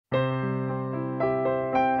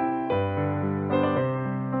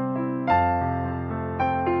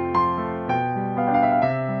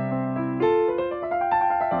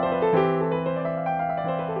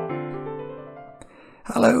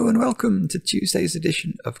Hello and welcome to Tuesday's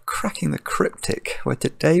edition of Cracking the Cryptic, where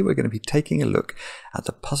today we're going to be taking a look at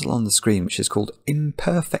the puzzle on the screen, which is called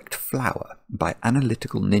Imperfect Flower by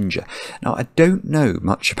AnalyticalNinja. Now, I don't know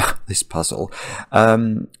much about this puzzle.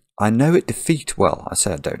 I know it I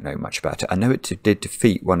say I don't know much about it. I know it did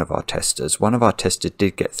defeat one of our testers. One of our testers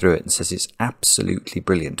did get through it and says it's absolutely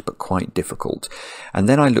brilliant, but quite difficult. And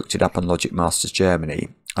then I looked it up on Logic Masters Germany,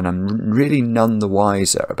 and I'm really none the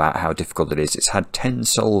wiser about how difficult it is. It's had 10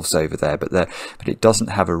 solves over there, but it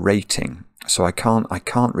doesn't have a rating. So I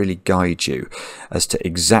can't really guide you as to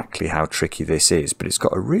exactly how tricky this is, but it's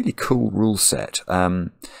got a really cool rule set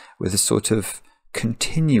with a sort of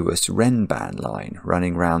continuous Renban line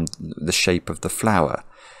running around the shape of the flower.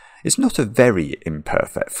 It's not a very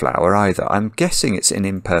imperfect flower either. I'm guessing it's an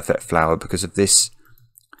imperfect flower because of this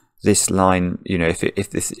line. You know, if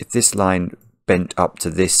this line bent up to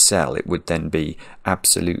this cell, it would then be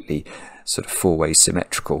absolutely sort of four-way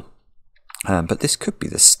symmetrical. But this could be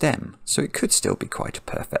the stem, so it could still be quite a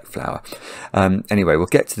perfect flower. Anyway, we'll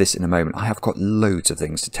get to this in a moment. I have got loads of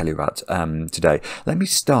things to tell you about today. Let me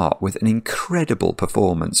start with an incredible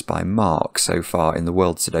performance by Mark so far in the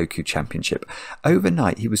World Sudoku Championship.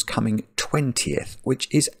 Overnight, he was coming 20th, which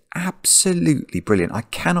is absolutely brilliant. I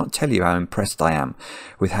cannot tell you how impressed I am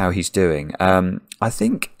with how he's doing. I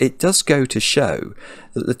think it does go to show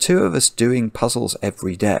that the two of us doing puzzles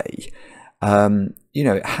every day, you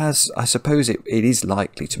know, I suppose it is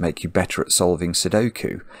likely to make you better at solving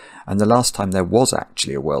Sudoku. And the last time there was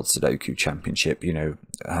actually a World Sudoku Championship, you know,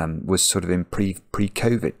 was sort of in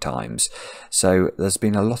pre-COVID times. So there's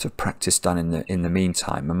been a lot of practice done in the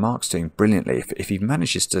meantime, and Mark's doing brilliantly. If he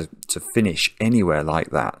manages to finish anywhere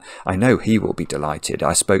like that, I know he will be delighted.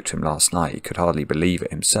 I spoke to him last night; he could hardly believe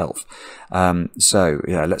it himself. So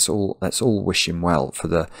yeah, let's all wish him well for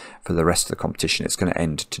the rest of the competition. It's going to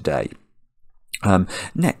end today.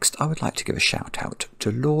 Next, I would like to give a shout out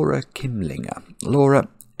to Laura Kimlinger. Laura,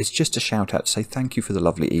 it's just a shout out to say thank you for the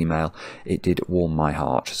lovely email. It did warm my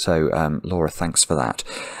heart. So, Laura, thanks for that.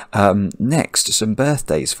 Next, some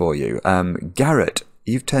birthdays for you. Garrett,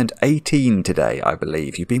 you've turned 18 today, I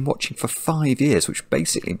believe. You've been watching for 5 years, which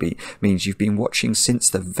basically means you've been watching since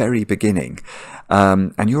the very beginning.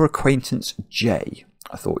 And your acquaintance, Jay,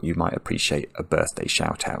 I thought you might appreciate a birthday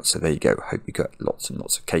shout out. So there you go. Hope you got lots and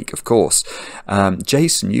lots of cake, of course.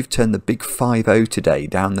 Jason, you've turned the big 50 today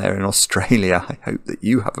down there in Australia. I hope that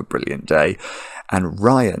you have a brilliant day. And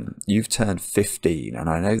Ryan, you've turned 15. And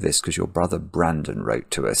I know this because your brother Brandon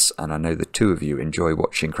wrote to us. And I know the two of you enjoy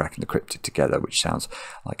watching Cracking the Cryptic together, which sounds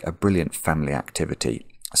like a brilliant family activity.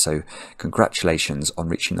 So congratulations on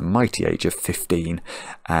reaching the mighty age of 15.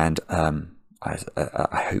 And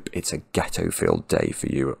I hope it's a ghetto-filled day for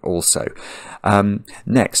you also.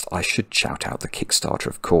 Next, I should shout out the Kickstarter,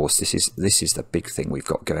 of course. This is the big thing we've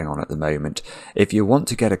got going on at the moment. If you want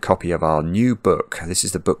to get a copy of our new book, this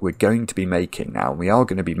is the book we're going to be making now, and we are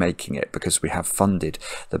going to be making it because we have funded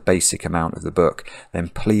the basic amount of the book, then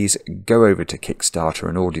please go over to Kickstarter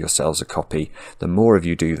and order yourselves a copy. The more of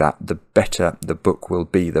you do that, the better the book will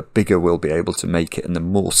be, the bigger we'll be able to make it, and the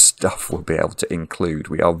more stuff we'll be able to include.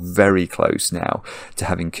 We are very close now to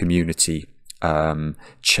having community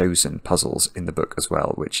chosen puzzles in the book as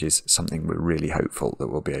well, which is something we're really hopeful that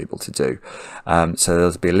we'll be able to do. So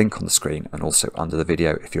there'll be a link on the screen and also under the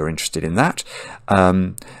video if you're interested in that.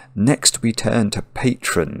 Next we turn to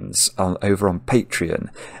patrons over on Patreon,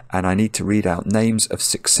 and I need to read out names of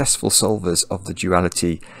successful solvers of the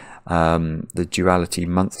duality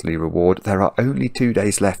monthly reward. There are only 2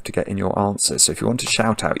 days left to get in your answers, so if you want to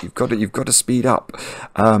shout out, you've got to speed up.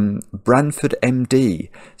 Branford MD,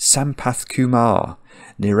 Sampath Kumar,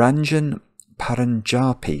 Niranjan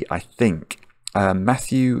Paranjapi, I think,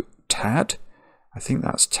 Matthew Tad, I think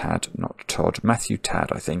that's Tad, not Todd, Matthew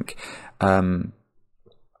Tad, I think,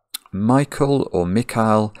 Michael or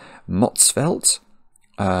Mikhail Motzfeldt,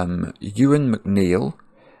 Ewan McNeil,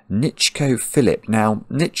 Nichko Philip. Now,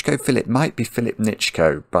 Nichko Philip might be Philip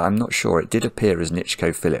Nichko, but I'm not sure. It did appear as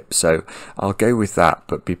Nichko Philip, so I'll go with that,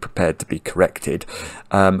 but be prepared to be corrected.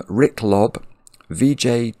 Rick Lobb,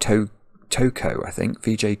 VJ Toko, I think,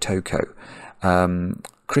 VJ Toko,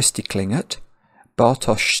 Christy Klingert,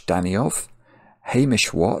 Bartosz Staniov,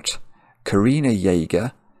 Hamish Watt, Karina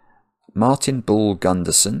Jaeger, Martin Bull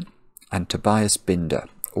Gunderson, and Tobias Binder.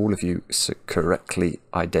 All of you correctly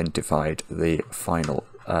identified the final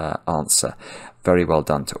answer. Very well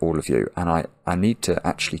done to all of you. And I need to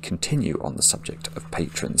actually continue on the subject of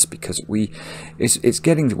patrons, because it's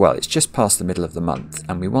getting, well, it's just past the middle of the month,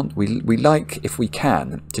 and we like, if we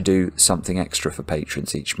can, to do something extra for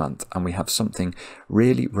patrons each month, and we have something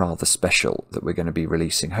really rather special that we're going to be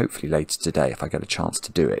releasing hopefully later today if I get a chance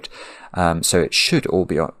to do it. So it should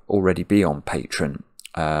already be on Patreon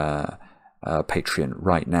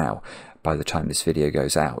right now by the time this video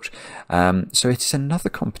goes out. So it's another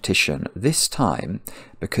competition, this time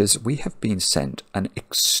because we have been sent an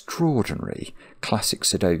extraordinary classic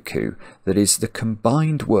Sudoku that is the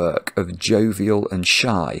combined work of Jovial and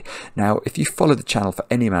Shy. Now, if you follow the channel for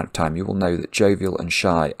any amount of time, you will know that Jovial and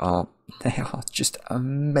Shy are just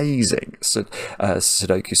amazing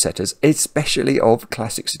Sudoku setters, especially of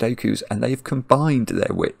classic Sudokus, and they've combined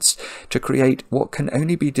their wits to create what can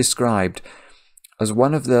only be described as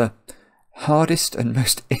one of the hardest and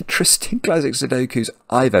most interesting classic Sudokus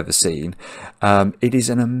I've ever seen. It is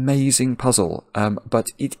an amazing puzzle, but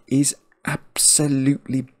it is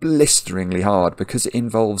absolutely blisteringly hard because it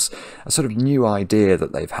involves a sort of new idea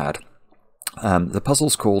that they've had. The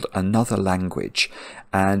puzzle's called Another Language,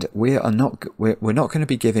 and we're not going to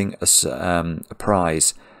be giving a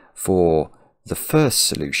prize for the first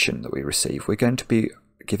solution that we receive. We're going to be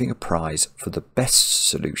giving a prize for the best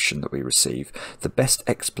solution that we receive, the best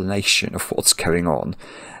explanation of what's going on,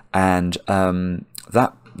 and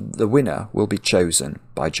that the winner will be chosen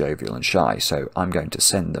by Jovial and Shy. So I'm going to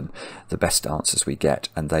send them the best answers we get,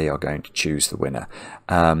 and they are going to choose the winner.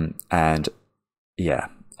 And yeah,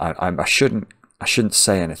 I shouldn't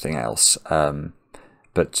say anything else,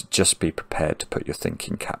 but just be prepared to put your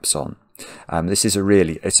thinking caps on. This is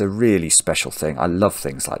it's a really special thing. I love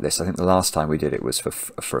things like this. I think the last time we did it was for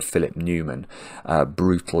a Philip Newman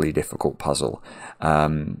brutally difficult puzzle,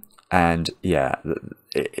 and yeah,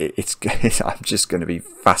 I'm just going to be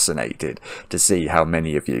fascinated to see how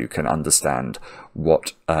many of you can understand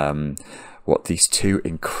what these two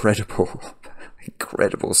incredible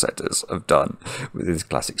setters have done with this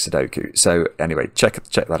classic Sudoku. So anyway, check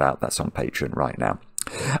that out. That's on Patreon right now.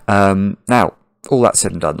 Now, all that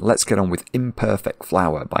said and done, let's get on with Imperfect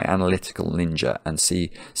Flower by AnalyticalNinja and see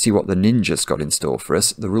what the ninja's got in store for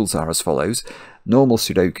us. The rules are as follows. Normal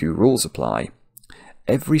Sudoku rules apply.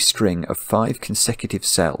 Every string of 5 consecutive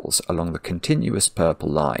cells along the continuous purple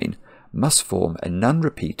line must form a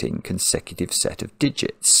non-repeating consecutive set of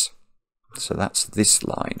digits. So that's this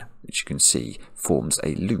line, which you can see forms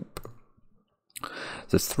a loop.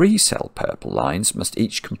 The 3-cell purple lines must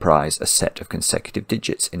each comprise a set of consecutive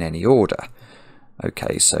digits in any order.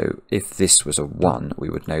 Okay, so if this was a 1, we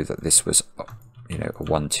would know that this was, a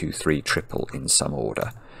 1, 2, 3 triple in some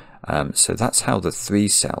order. So that's how the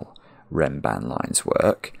 3-cell Remban lines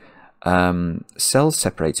work. Cells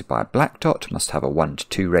separated by a black dot must have a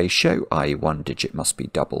 1:2 ratio, i.e. one digit must be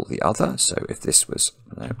double the other. So if this was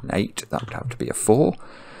an 8, that would have to be a 4.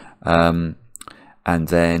 And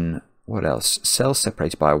then, what else? Cells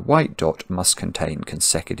separated by a white dot must contain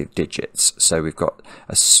consecutive digits. So we've got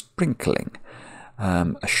a sprinkling,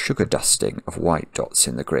 a sugar dusting of white dots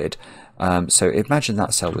in the grid. So imagine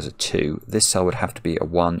that cell was a 2. This cell would have to be a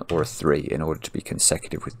 1 or a 3 in order to be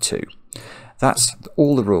consecutive with 2. That's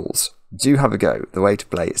all the rules. Do have a go. The way to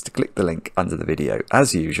play is to click the link under the video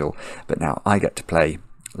as usual, but now I get to play.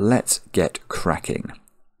 Let's get cracking.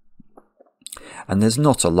 And there's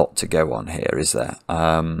not a lot to go on here, is there?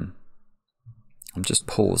 I'm just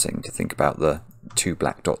pausing to think about the 2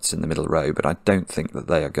 black dots in the middle row, but I don't think that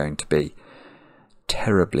they are going to be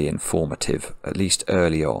terribly informative, at least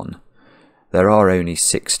early on. There are only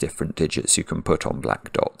 6 different digits you can put on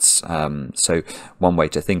black dots, so one way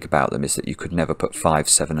to think about them is that you could never put 5,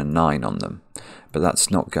 7 and 9 on them, but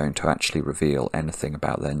that's not going to actually reveal anything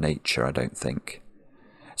about their nature, I don't think.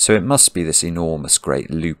 So it must be this enormous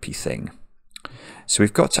great loopy thing. So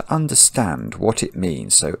we've got to understand what it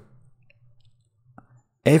means. So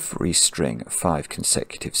every string of 5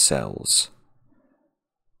 consecutive cells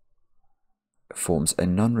forms a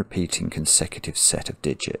non-repeating consecutive set of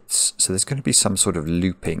digits. So there's going to be some sort of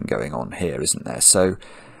looping going on here, isn't there? So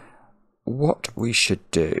what we should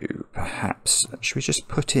do, perhaps, should we just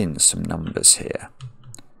put in some numbers here?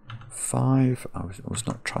 5, I was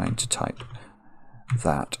not trying to type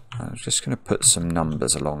that. I was just going to put some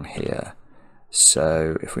numbers along here.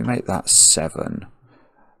 So if we make that 7,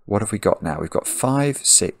 what have we got now? We've got 5,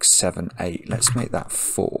 6, 7, 8. Let's make that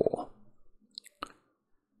 4.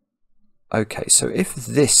 Okay, so if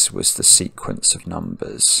this was the sequence of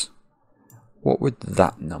numbers, what would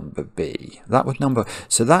that number be? That would number,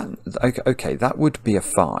 so that, okay, that would be a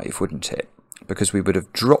 5, wouldn't it? because we would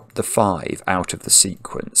have dropped the 5 out of the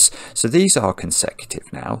sequence. So these are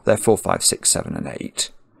consecutive now. They're 4, 5, 6, 7 and 8.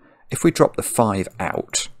 If we drop the 5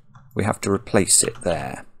 out, we have to replace it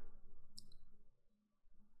there.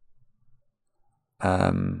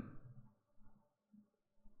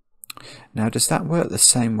 Now, does that work the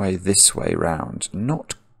same way this way round?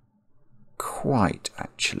 Not quite,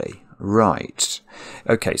 actually. Right.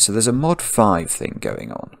 Okay, so there's a mod 5 thing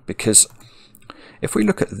going on, because if we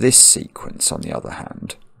look at this sequence on the other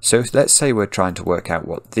hand, so let's say we're trying to work out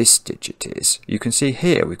what this digit is, you can see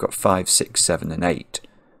here we've got 5, 6, 7 and 8.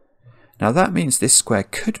 Now that means this square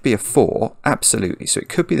could be a 4, absolutely, so it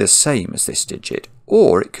could be the same as this digit,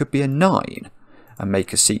 or it could be a 9 and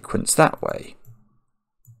make a sequence that way.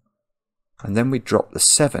 And then we drop the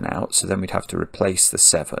 7 out, so then we'd have to replace the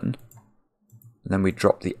 7. And then we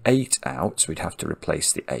drop the 8 out, so we'd have to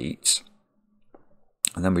replace the 8.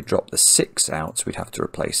 And then we drop the 6 out, so we'd have to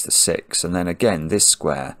replace the 6. And then again, this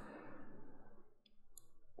square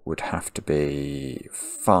would have to be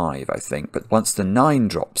 5, I think. But once the 9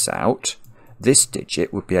 drops out, this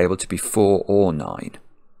digit would be able to be 4 or 9.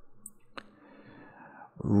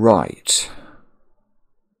 Right.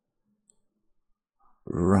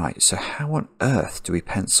 Right, so how on earth do we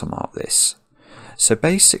pencil mark this? So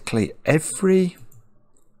basically every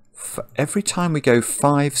time we go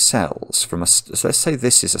 5 cells from so let's say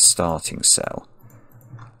this is a starting cell.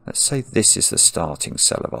 Let's say this is the starting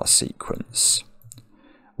cell of our sequence.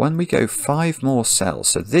 When we go 5 more cells,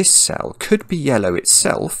 so this cell could be yellow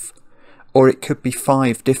itself, or it could be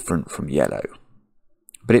 5 different from yellow.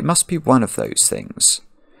 But it must be one of those things.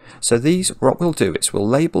 So what we'll do is we'll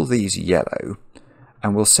label these yellow,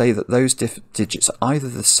 and we'll say that those digits are either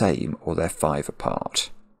the same or they're 5 apart.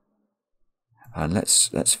 And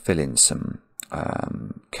let's fill in some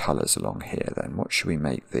colours along here then. What should we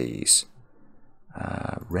make these?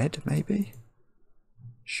 Red maybe?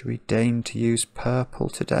 Should we deign to use purple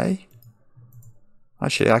today?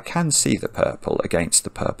 Actually, I can see the purple against the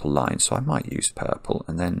purple line, so I might use purple.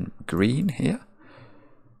 And then green here.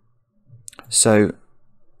 So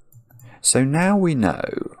now we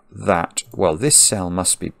know that, well, this cell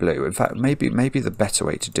must be blue. In fact, maybe the better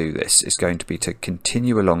way to do this is going to be to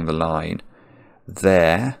continue along the line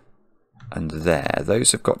there and there.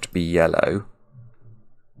 Those have got to be yellow.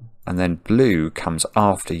 And then blue comes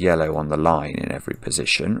after yellow on the line in every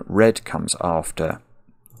position. Red comes after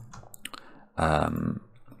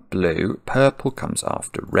blue. Purple comes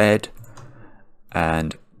after red.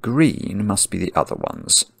 And green must be the other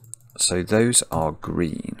ones. So those are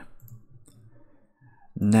green.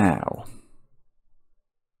 Now,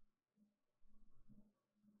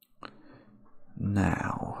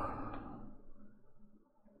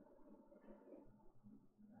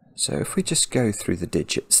 so if we just go through the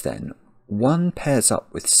digits then, 1 pairs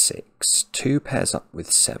up with 6, 2 pairs up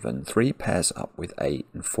with 7, 3 pairs up with 8,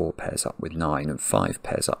 and 4 pairs up with 9, and 5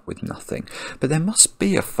 pairs up with nothing. But there must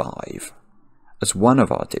be a 5 as one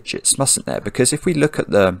of our digits, mustn't there? Because if we look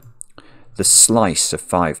at the slice of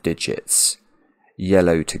 5 digits,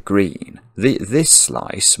 yellow to green, this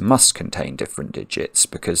slice must contain different digits,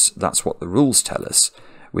 because that's what the rules tell us.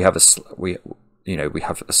 We have a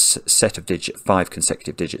set of 5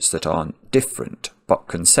 consecutive digits that aren't different but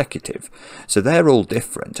consecutive, so they're all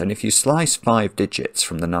different. And if you slice 5 digits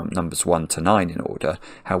from the numbers 1 to 9 in order,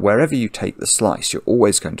 wherever you take the slice, you're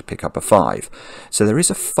always going to pick up a 5. So there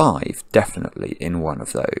is a 5 definitely in one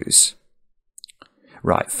of those.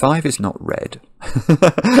 Right, 5 is not red.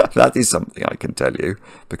 That is something I can tell you,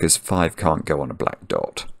 because 5 can't go on a black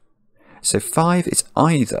dot. So 5 is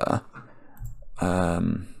either,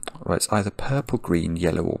 well, it's either purple, green,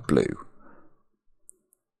 yellow or blue.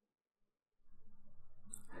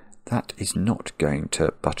 That is not going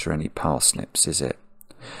to butter any parsnips, is it?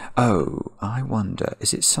 Oh, I wonder,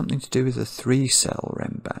 is it something to do with the 3-cell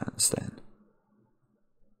rem bands then?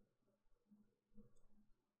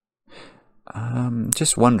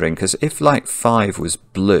 Just wondering, because if like 5 was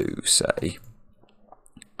blue, say,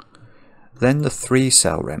 then the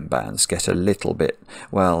 3-cell rem bands get a little bit,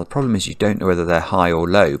 well, the problem is you don't know whether they're high or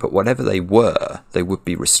low, but whatever they were, they would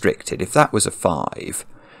be restricted. If that was a 5,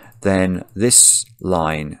 then this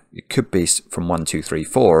line, it could be from 1, 2, 3,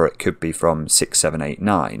 4, or it could be from 6, 7, 8,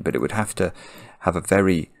 9, but it would have to have a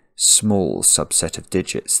very small subset of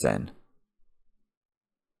digits then.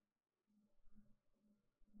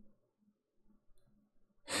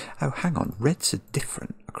 Oh, hang on, reds are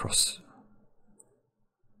different across.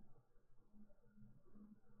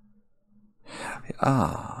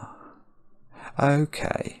 Ah,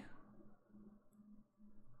 okay.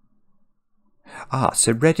 Ah,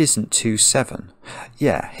 so red isn't 2, 7.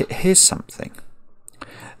 Yeah, here's something.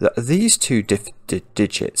 These two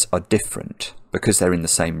digits are different because they're in the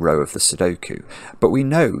same row of the Sudoku. But we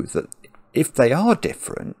know that if they are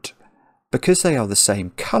different, because they are the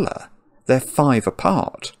same colour, they're 5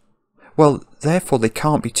 apart. Well, therefore they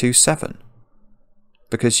can't be 2, 7.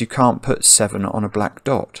 Because you can't put 7 on a black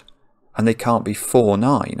dot. And they can't be 4,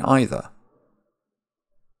 9 either.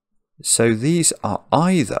 So these are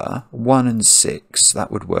either 1 and 6, that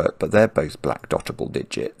would work, but they're both black dottable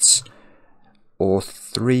digits, or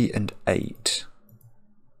 3 and 8.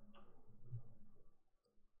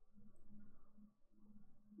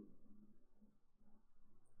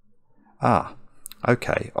 Ah,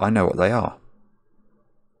 okay, I know what they are.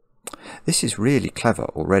 This is really clever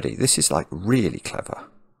already. This is like really clever.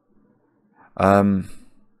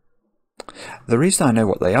 The reason I know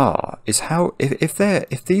what they are is how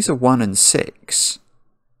if these are 1 and 6,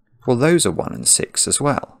 well, those are 1 and 6 as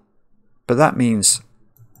well. But that means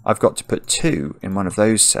I've got to put 2 in one of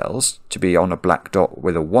those cells to be on a black dot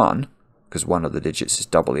with a 1, because one of the digits is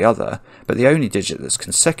double the other. But the only digit that's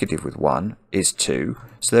consecutive with 1 is 2,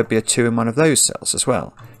 so there'd be a 2 in one of those cells as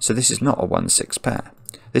well. So this is not a 1-6 pair.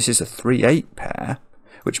 This is a 3-8 pair,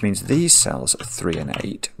 which means these cells are 3 and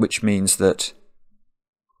 8, which means that...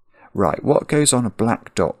 Right, what goes on a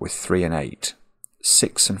black dot with 3 and 8?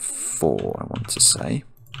 6 and 4, I want to say.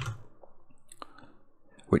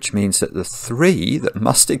 Which means that the 3 that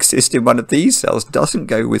must exist in one of these cells doesn't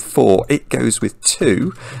go with 4, it goes with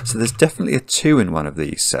 2. So there's definitely a 2 in one of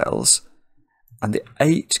these cells. And the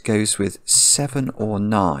 8 goes with 7 or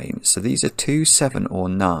 9. So these are 2, 7 or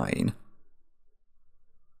 9.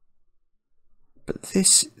 But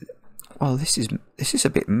this, well, this is a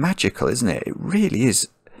bit magical, isn't it? It really is.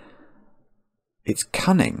 It's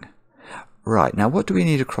cunning. Right, now what do we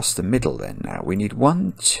need across the middle then now? We need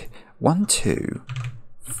 1, 2,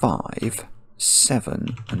 5,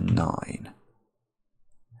 7 and 9.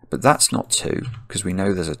 But that's not 2, because we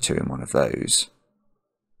know there's a 2 in one of those.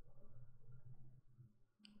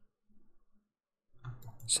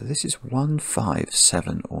 So this is 1, 5,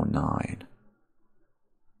 7 or 9.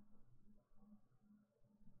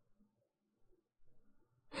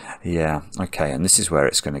 Yeah, okay, and this is where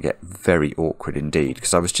it's going to get very awkward indeed,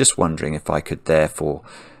 because I was just wondering if I could therefore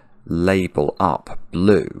label up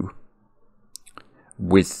blue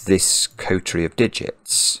with this coterie of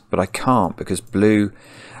digits, but I can't, because blue,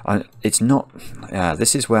 it's not,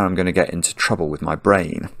 this is where I'm going to get into trouble with my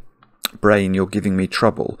brain. Brain, you're giving me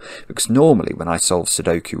trouble, because normally when I solve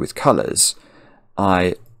Sudoku with colours,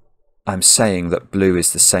 I'm saying that blue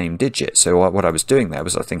is the same digit. So what I was doing there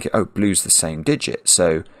was I thinking, oh, blue's the same digit.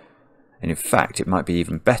 So, and in fact, it might be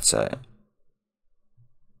even better.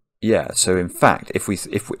 Yeah, so in fact,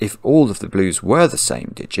 if all of the blues were the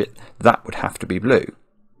same digit, that would have to be blue.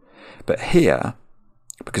 But here,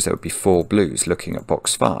 because there would be 4 blues looking at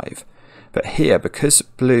box 5, but here, because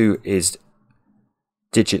blue is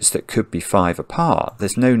digits that could be 5 apart,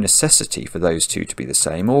 there's no necessity for those two to be the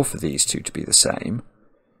same or for these two to be the same.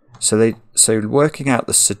 So working out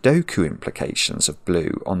the Sudoku implications of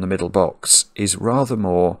blue on the middle box is rather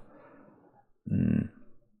more,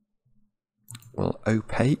 well,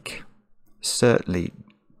 opaque, certainly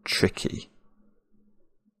tricky.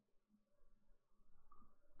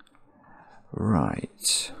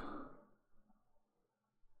 Right.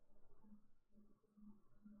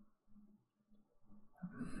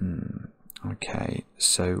 Okay,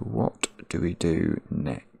 so what do we do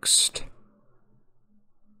next?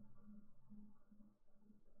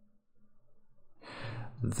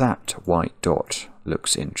 That white dot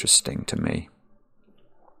looks interesting to me.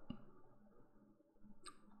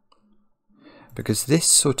 Because this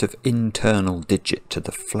sort of internal digit to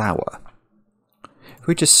the flower, if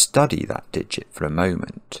we just study that digit for a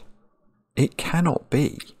moment, it cannot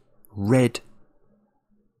be red,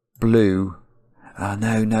 blue.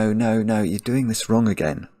 No, you're doing this wrong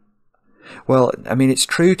again. Well, I mean, it's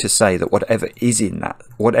true to say that whatever is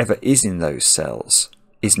in those cells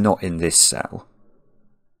is not in this cell.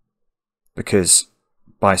 Because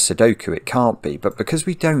by Sudoku it can't be, but because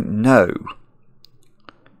we don't know.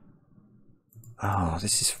 Oh,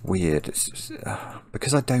 this is weird.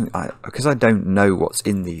 Because I don't know what's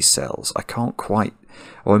in these cells, I can't quite,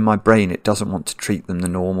 or in my brain it doesn't want to treat them the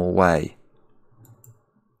normal way.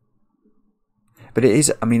 But it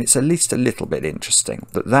is, I mean, it's at least a little bit interesting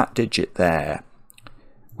that that digit there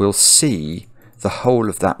will see the whole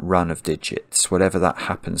of that run of digits, whatever that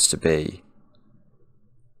happens to be.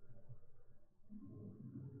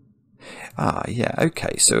 Ah, yeah,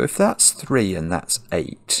 okay, so if that's 3 and that's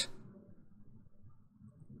 8,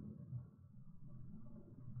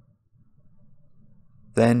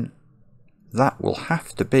 then that will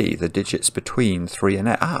have to be the digits between 3 and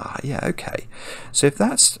 8. Ah, yeah, okay. So if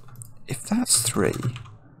that's 3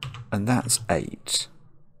 and that's 8,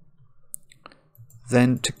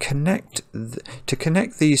 then to connect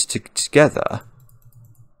these together,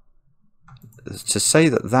 to say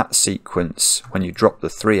that sequence, when you drop the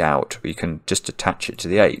 3 out, you can just attach it to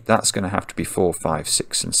the 8, that's going to have to be 4, 5,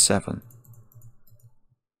 6 and 7.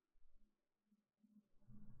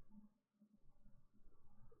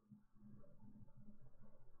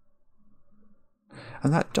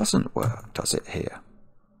 And that doesn't work, does it, here?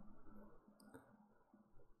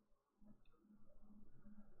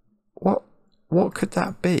 What could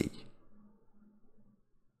that be?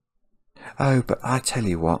 Oh, but I tell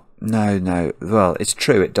you what. No. Well, it's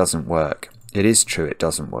true it doesn't work. It is true it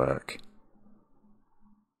doesn't work.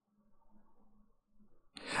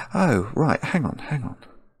 Oh, right. Hang on.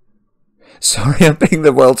 Sorry, I'm being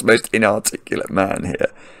the world's most inarticulate man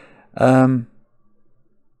here.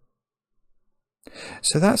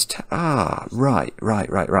 So that's... right.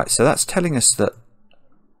 So that's telling us that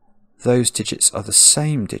those digits are the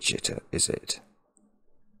same digit, is it?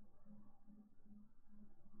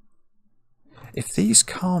 If these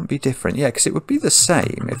can't be different, yeah, because it would be the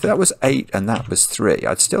same. If that was 8 and that was 3,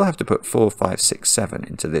 I'd still have to put 4, 5, 6, 7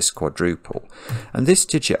 into this quadruple. And this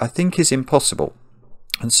digit, I think, is impossible.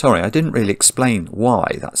 And sorry, I didn't really explain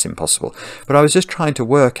why that's impossible, but I was just trying to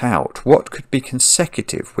work out what could be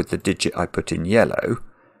consecutive with the digit I put in yellow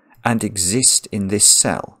and exist in this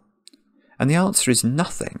cell. And the answer is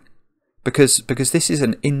nothing. Because this is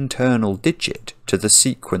an internal digit to the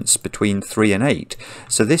sequence between 3 and 8.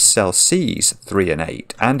 So this cell sees 3 and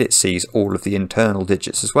 8, and it sees all of the internal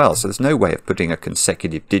digits as well. So there's no way of putting a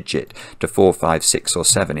consecutive digit to 4, 5, 6 or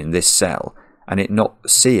 7 in this cell and it not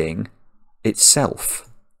seeing itself.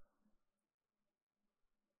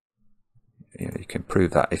 You can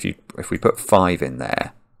prove that if we put 5 in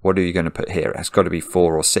there. What are you going to put here? It's got to be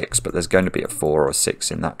 4 or 6, but there's going to be a 4 or 6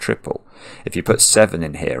 in that triple. If you put 7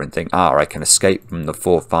 in here and think, I can escape from the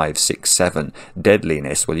 4, 5, 6, 7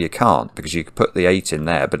 deadliness, well, you can't, because you could put the 8 in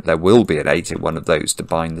there, but there will be an 8 in one of those to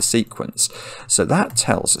bind the sequence. So that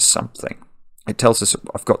tells us something. It tells us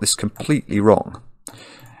I've got this completely wrong.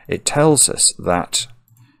 It tells us that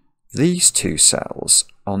these two cells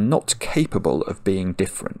are not capable of being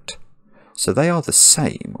different. So they are the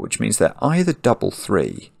same, which means they're either double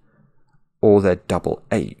 3 or they're double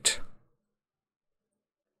 8.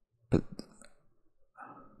 But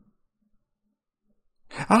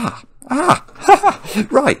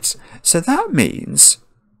right. So that means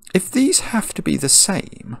if these have to be the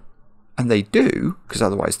same, and they do, because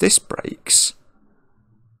otherwise this breaks,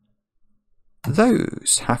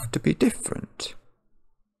 those have to be different.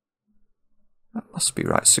 That must be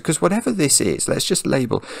right. So, because whatever this is, let's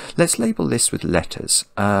label this with letters.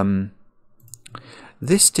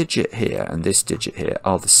 This digit here and this digit here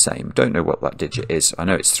are the same. Don't know what that digit is. I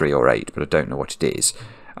know it's 3 or 8, but I don't know what it is.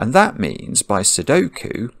 And that means by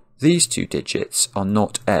sudoku, these two digits are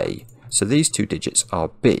not A. So these two digits are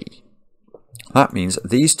B. That means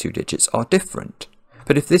these two digits are different.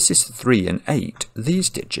 But if this is 3 and 8, these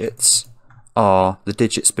digits are the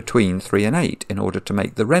digits between 3 and 8 in order to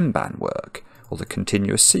make the Renban work, or the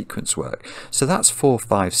continuous sequence work. So that's 4,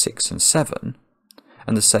 5, 6 and 7.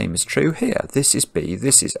 And the same is true here. This is B,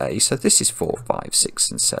 this is A, so this is 4, 5,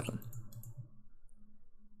 6 and 7.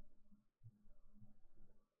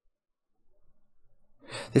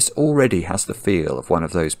 This already has the feel of one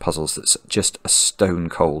of those puzzles that's just a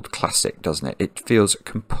stone-cold classic, doesn't it? It feels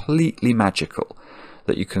completely magical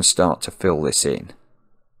that you can start to fill this in.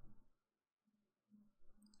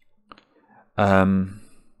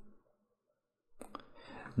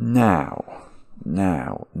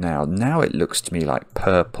 Now it looks to me like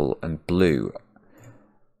purple and blue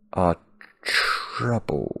are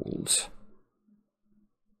troubled.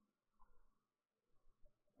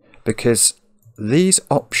 Because these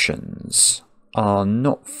options are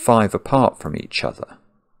not 5 apart from each other.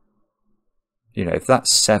 You know, if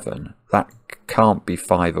that's 7, that can't be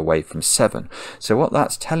 5 away from 7. So what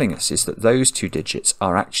that's telling us is that those two digits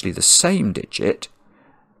are actually the same digit,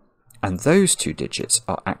 and those two digits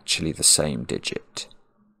are actually the same digit.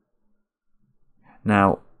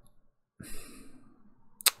 Now,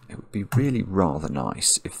 it would be really rather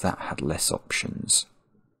nice if that had less options.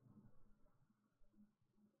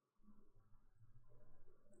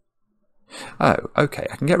 Oh, okay,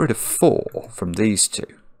 I can get rid of 4 from these two.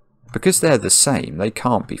 Because they're the same, they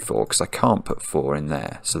can't be 4, because I can't put 4 in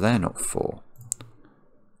there, so they're not 4.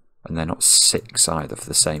 And they're not 6 either for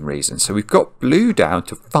the same reason. So we've got blue down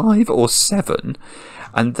to 5 or 7,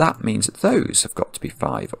 and that means that those have got to be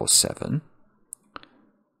 5 or 7.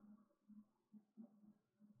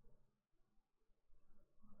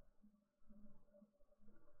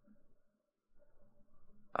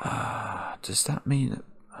 does that mean that...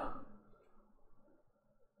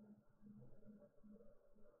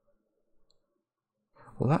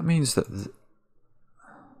 Well, that means that...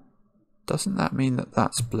 Doesn't that mean that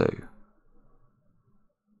that's blue?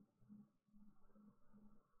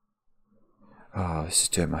 Oh, this is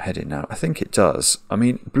doing my head in now. I think it does. I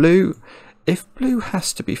mean, blue... If blue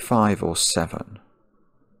has to be 5 or 7...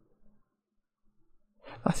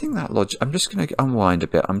 I think that logic... I'm just going to unwind a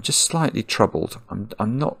bit. I'm just slightly troubled.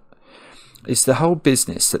 I'm not... It's the whole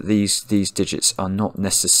business that these digits are not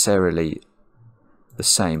necessarily the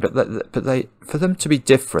same, but they, for them to be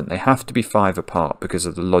different, they have to be 5 apart because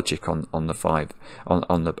of the logic on the 5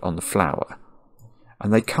 on the flower,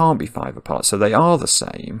 and they can't be 5 apart. So they are the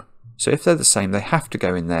same. So if they're the same, they have to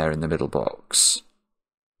go in there in the middle box,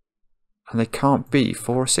 and they can't be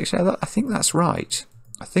 4 or 6. Yeah, I think that's right.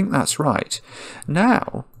 I think that's right.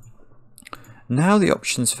 Now the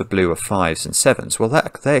options for blue are 5s and 7s. Well,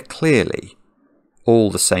 they're clearly all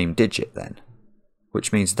the same digit then,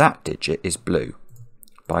 which means that digit is blue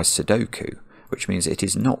by sudoku, which means it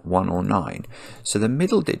is not 1 or 9. So the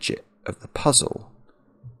middle digit of the puzzle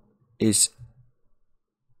is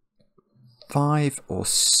 5 or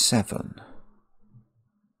 7.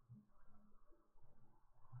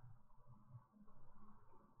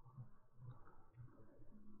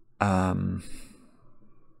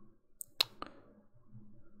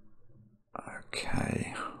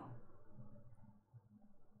 Okay.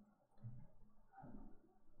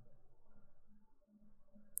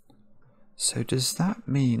 So does that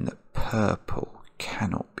mean that purple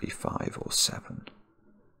cannot be 5 or 7?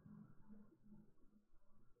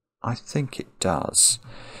 I think it does,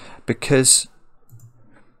 because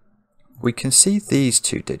we can see these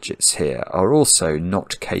 2 digits here are also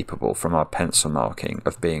not capable from our pencil marking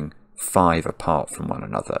of being 5 apart from one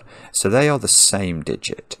another. So they are the same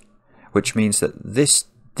digit, which means that this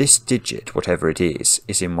digit, whatever it is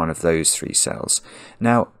in one of those 3 cells.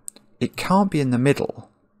 Now, it can't be in the middle,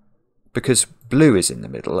 because blue is in the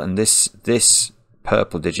middle, and this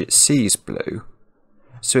purple digit sees blue.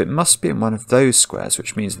 So it must be in one of those squares,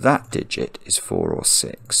 which means that digit is 4 or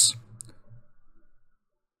 6.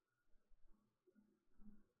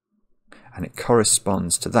 And it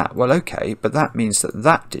corresponds to that. Well, okay, but that means that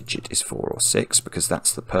that digit is 4 or 6, because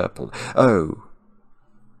that's the purple. Oh.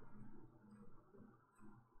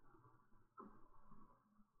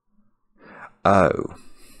 Oh.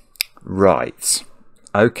 Right.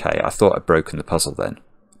 Okay, I thought I'd broken the puzzle then.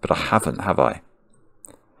 But I haven't, have I?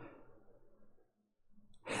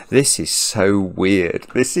 This is so weird.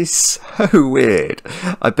 This is so weird.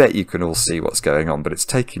 I bet you can all see what's going on, but it's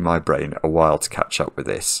taking my brain a while to catch up with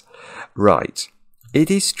this. Right.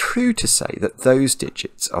 It is true to say that those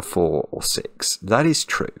digits are 4 or 6. That is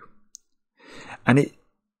true. And it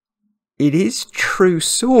is true,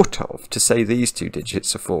 sort of, to say these 2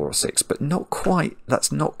 digits are 4 or 6, but not quite.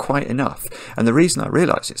 That's not quite enough. And the reason I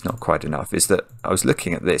realise it's not quite enough is that I was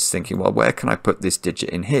looking at this thinking, well, where can I put this digit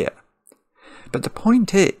in here? But the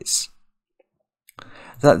point is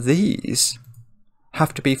that these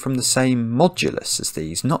have to be from the same modulus as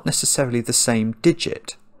these, not necessarily the same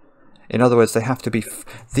digit. In other words, they have to be.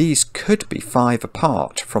 These could be 5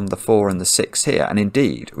 apart from the 4 and the 6 here, and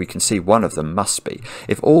indeed, we can see one of them must be.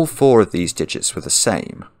 If all 4 of these digits were the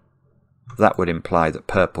same, that would imply that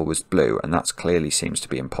purple was blue, and that clearly seems to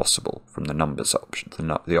be impossible from the numbers option,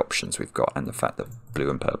 the options we've got, and the fact that blue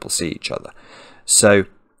and purple see each other. So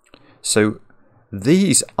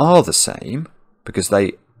these are the same because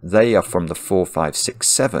they are from the 4, 5, 6,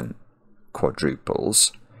 7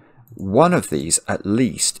 quadruples. One of these at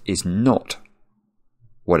least is not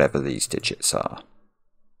whatever these digits are,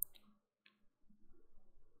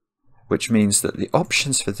 which means that the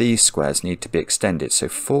options for these squares need to be extended. So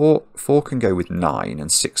 4 can go with 9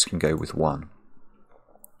 and 6 can go with 1.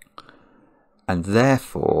 And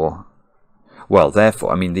therefore,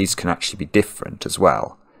 I mean, these can actually be different as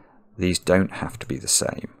well. These don't have to be the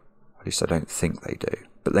same. At least I don't think they do.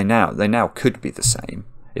 But they now could be the same.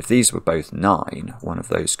 If these were both 9, one of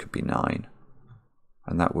those could be 9.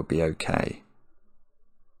 And that would be okay.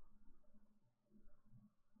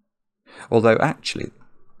 Although actually,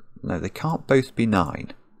 no, they can't both be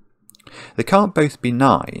 9. They can't both be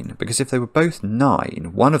 9 because if they were both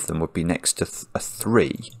 9, one of them would be next to a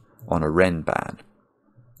 3 on a Renban.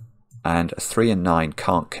 And a 3 and 9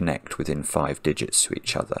 can't connect within 5 digits to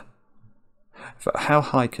each other. How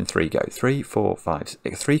high can 3 go? 3, 4, 5.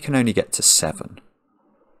 3 can only get to 7.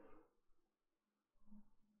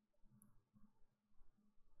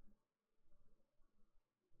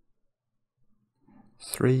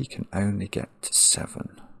 Three can only get to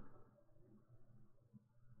 7.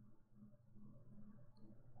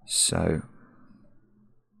 So,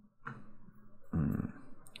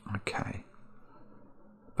 okay.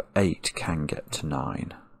 But 8 can get to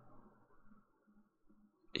 9.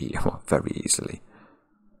 Well, very easily.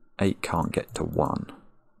 8 can't get to 1.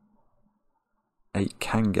 8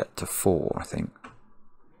 can get to 4, I think.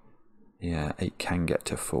 Yeah, 8 can get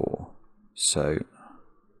to 4. So,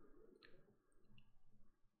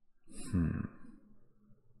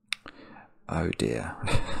 oh dear.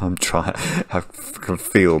 I'm trying. I can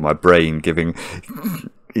feel my brain giving,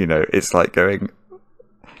 you know, it's like going,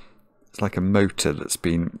 it's like a motor that's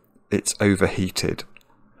been, it's overheated.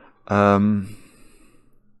 I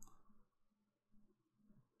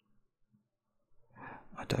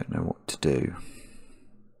don't know what to do.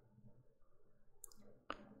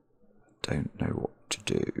 Don't know what to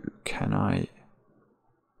do. Can I?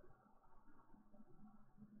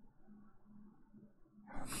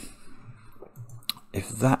 If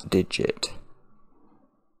that digit,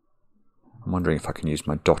 I'm wondering if I can use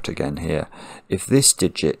my dot again here. If this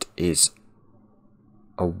digit is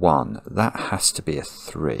a 1, that has to be a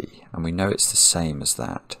 3, and we know it's the same as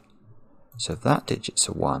that. So if that digit's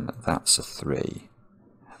a 1, that's a 3.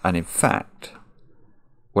 And in fact,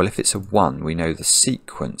 well, if it's a 1, we know the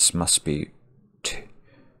sequence must be 2.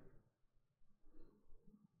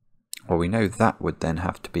 Well, we know that would then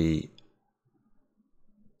have to be,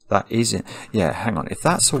 that isn't, yeah, hang on, if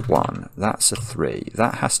that's a 1, that's a 3,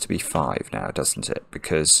 that has to be 5 now, doesn't it?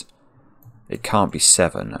 Because it can't be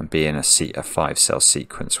 7 and be in a 5-cell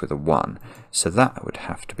sequence with a 1, so that would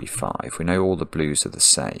have to be 5. We know all the blues are the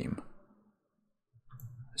same.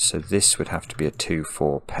 So this would have to be a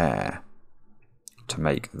 2-4 pair to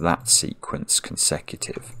make that sequence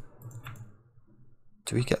consecutive.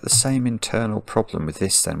 Do we get the same internal problem with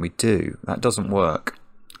this then? We do. That doesn't work.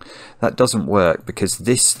 That doesn't work because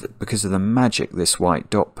because of the magic this white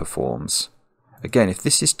dot performs. Again, if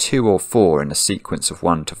this is 2 or 4 in a sequence of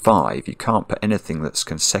 1 to 5, you can't put anything that's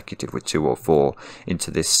consecutive with 2 or 4 into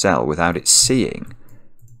this cell without it seeing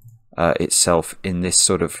itself in this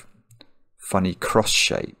sort of funny cross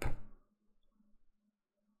shape.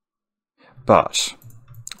 But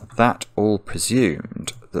that all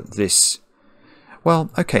presumed that this, well,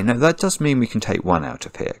 okay, no, that does mean we can take 1 out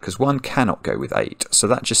of here, because 1 cannot go with 8, so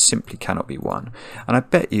that just simply cannot be 1. And I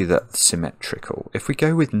bet you that's symmetrical. If we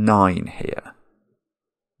go with 9 here,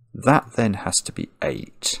 that then has to be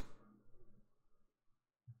 8.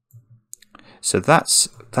 So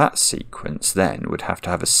that sequence then would have to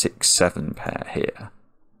have a 6-7 pair here.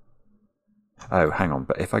 Oh, hang on,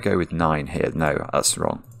 but if I go with 9 here, no, that's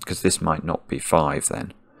wrong, because this might not be 5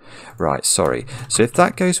 then. Right, sorry. So if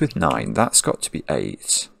that goes with 9, that's got to be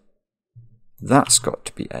 8. That's got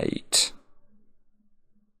to be 8.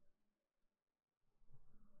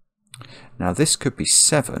 Now this could be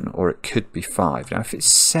 7 or it could be 5. Now if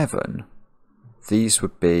it's 7, these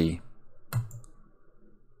would be...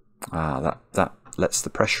 that lets the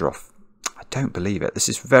pressure off. I don't believe it. This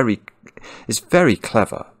is it's very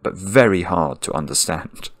clever, but very hard to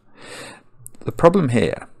understand. The problem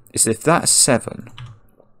here is if that's 7,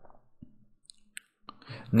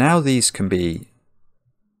 now these can be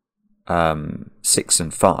 6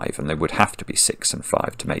 and 5, and they would have to be 6 and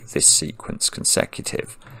 5 to make this sequence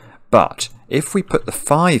consecutive. But if we put the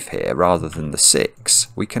 5 here rather than the 6,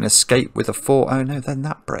 we can escape with a 4. Oh no, then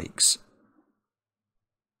that breaks.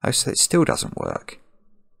 Oh, so it still doesn't work.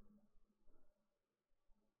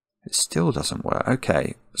 It still doesn't work.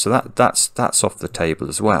 Okay, so that's off the table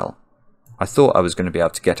as well. I thought I was going to be able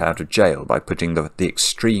to get out of jail by putting the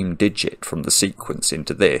extreme digit from the sequence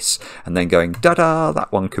into this, and then going, da-da,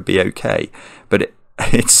 that one could be okay. But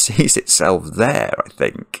it sees itself there, I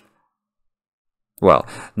think. Well,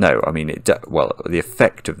 no, I mean, well, the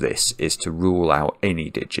effect of this is to rule out any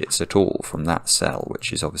digits at all from that cell,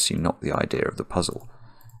 which is obviously not the idea of the puzzle.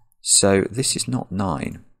 So this is not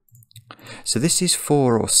 9. So this is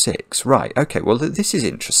 4 or 6. Right, okay, well, this is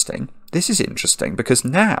interesting. This is interesting because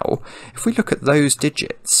now, if we look at those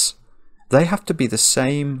digits, they have to be the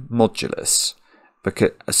same modulus.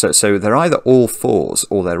 Because, so they're either all 4s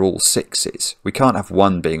or they're all 6s. We can't have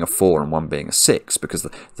one being a 4 and one being a 6 because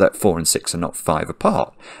that 4 and 6 are not 5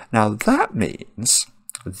 apart. Now that means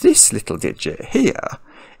this little digit here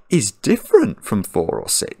is different from 4 or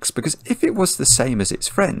 6, because if it was the same as its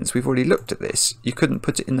friends, we've already looked at this, you couldn't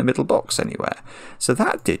put it in the middle box anywhere. So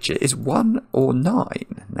that digit is 1 or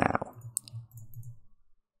 9 now.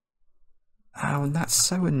 Oh, and that's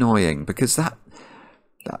so annoying, because that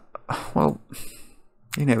well,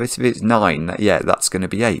 you know, if it's 9, yeah, that's going to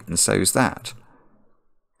be 8, and so's that.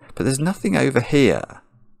 But there's nothing over here.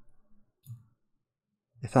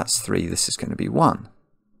 If that's 3, this is going to be 1.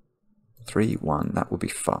 3, 1, that would be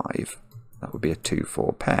 5. That would be a 2,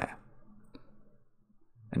 4 pair.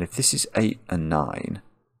 And if this is 8 and 9,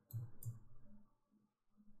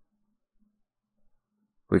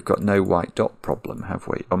 we've got no white dot problem, have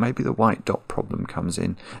we? Or maybe the white dot problem comes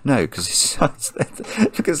in. No, because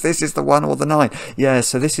this is the 1 or the 9. Yeah,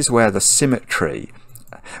 so this is where the symmetry,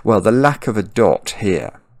 well, the lack of a dot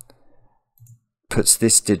here puts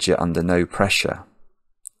this digit under no pressure.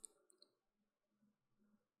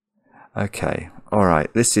 Okay, all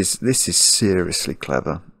right. This is seriously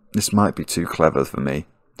clever. This might be too clever for me.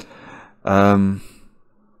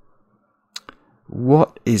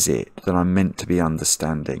 What is it that I'm meant to be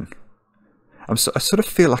understanding? I sort of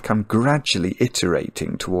feel like I'm gradually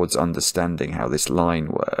iterating towards understanding how this line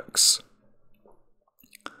works.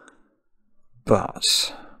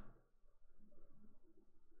 But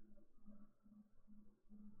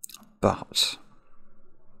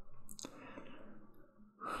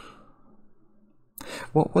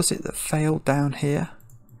what was it that failed down here?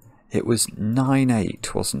 It was 9,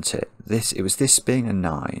 8, wasn't it? It was this being a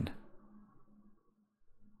 9.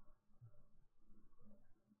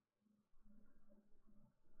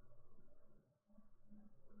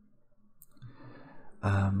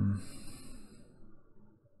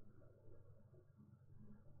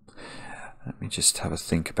 Let me just have a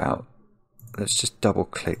think about, let's just double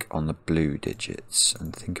click on the blue digits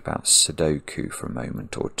and think about Sudoku for a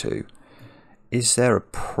moment or two. Is there a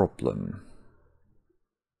problem?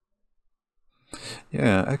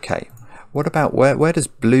 Yeah, okay. What about where does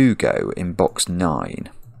blue go in box 9?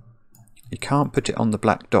 You can't put it on the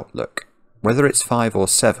black dot, look. Whether it's 5 or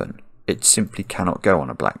 7, it simply cannot go on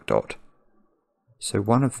a black dot. So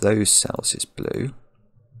one of those cells is blue,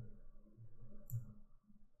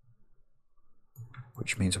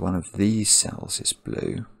 which means one of these cells is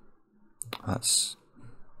blue. That's,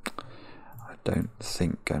 I don't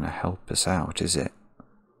think, going to help us out, is it?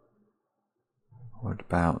 What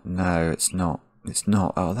about, no, it's not. It's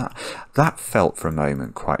not. Oh, that felt for a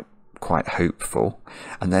moment quite hopeful,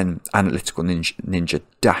 and then AnalyticalNinja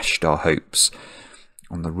dashed our hopes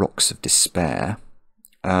on the rocks of despair.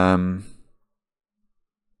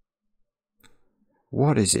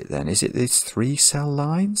 What is it then? Is it these 3 cell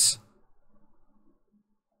lines?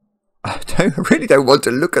 I really don't want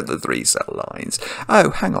to look at the 3 cell lines. Oh,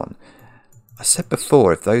 hang on. I said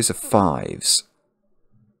before, if those are 5s,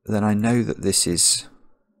 then I know that this is...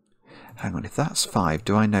 Hang on, if that's 5,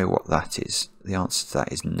 do I know what that is? The answer to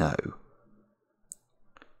that is no.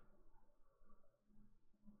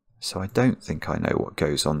 So I don't think I know what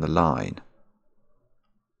goes on the line.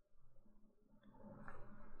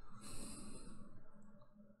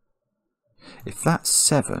 If that's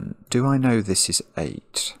 7, do I know this is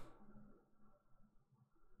 8?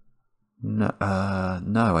 No,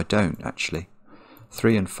 no, I don't actually.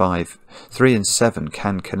 3 and 7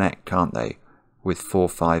 can connect, can't they? With 4,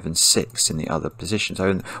 5 and 6 in the other positions.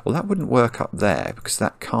 Well, that wouldn't work up there because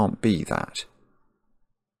that can't be that.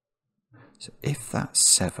 So if that's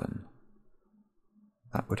 7,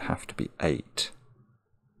 that would have to be 8.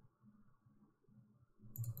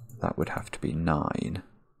 That would have to be 9.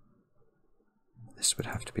 This would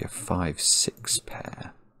have to be a 5, 6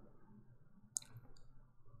 pair.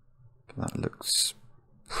 But that looks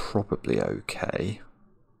probably okay.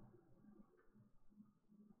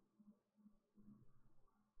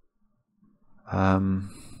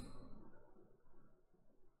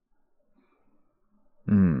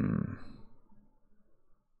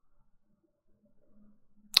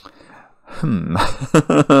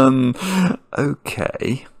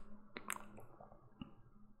 Okay.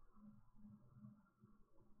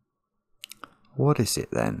 What is it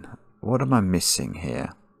then? What am I missing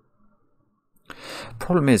here?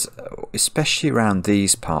 Problem is, especially around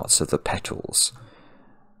these parts of the petals,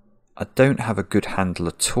 I don't have a good handle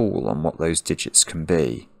at all on what those digits can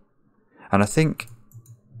be. And I think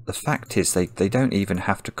the fact is they don't even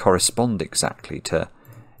have to correspond exactly to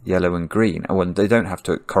yellow and green. Oh, well, they don't have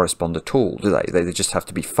to correspond at all, do they? They just have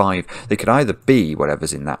to be 5. They could either be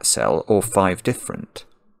whatever's in that cell or 5 different.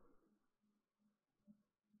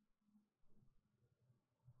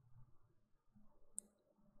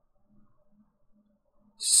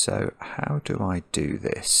 So how do I do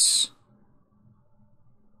this?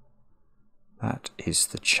 That is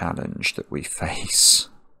the challenge that we face.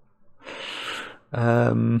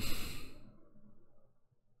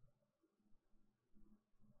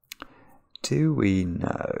 Do we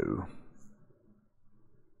know?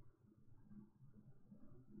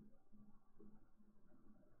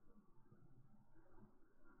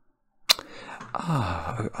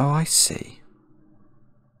 Oh, I see.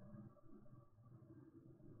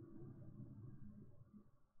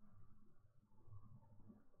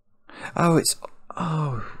 Oh, it's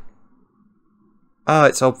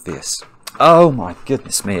obvious. Oh my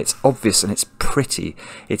goodness me, it's obvious and it's pretty.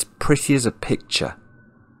 It's pretty as a picture.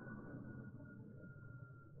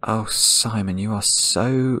 Oh, Simon, you are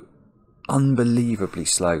so unbelievably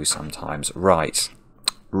slow sometimes. Right.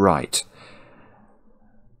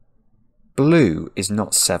 Blue is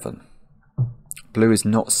not 7. Blue is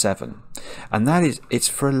not 7. And it's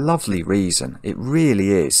for a lovely reason. It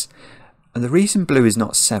really is. And the reason blue is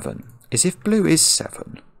not 7 is if blue is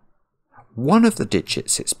 7, one of the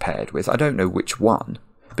digits it's paired with, I don't know which one,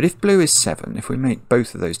 but if blue is 7, if we make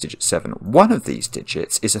both of those digits 7, one of these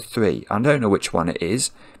digits is a 3. I don't know which one it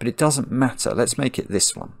is, but it doesn't matter. Let's make it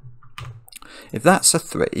this one. If that's a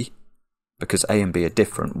 3, because A and B are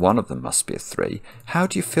different, one of them must be a 3, how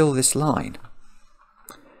do you fill this line?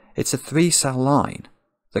 It's a 3-cell line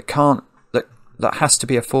that has to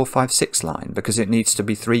be a 4, 5, 6 line because it needs to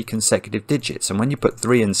be 3 consecutive digits. And when you put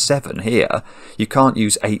 3 and 7 here, you can't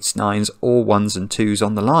use 8s, 9s or 1s and 2s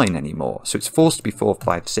on the line anymore. So it's forced to be 4,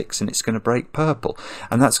 5, 6 and it's going to break purple.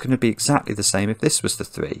 And that's going to be exactly the same if this was the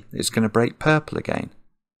 3. It's going to break purple again.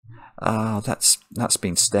 That's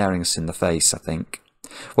been staring us in the face, I think.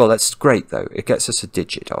 Well, that's great though. It gets us a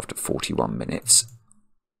digit after 41 minutes.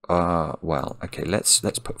 Well, okay, let's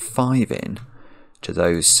put 5 in to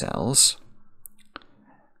those cells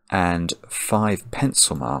and 5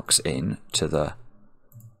 pencil marks in to the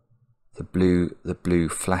blue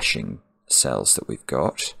flashing cells that we've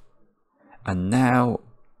got. And now,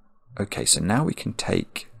 okay, so now we can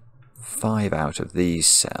take 5 out of these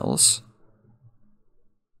cells.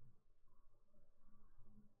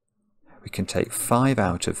 We can take 5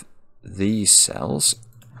 out of these cells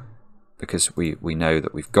because we know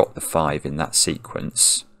that we've got the 5 in that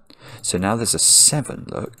sequence. So now there's a 7,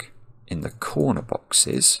 look, in the corner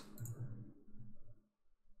boxes,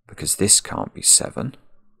 because this can't be 7.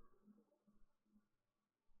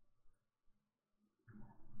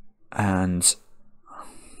 And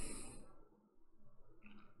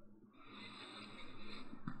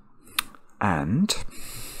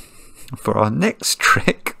for our next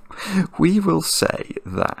trick, we will say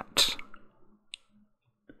that...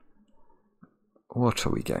 What are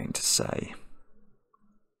we going to say?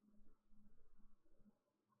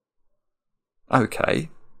 Okay,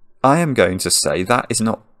 I am going to say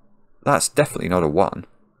that's definitely not a 1.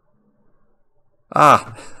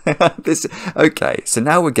 Okay, so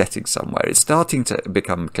now we're getting somewhere. It's starting to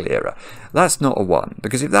become clearer. That's not a 1,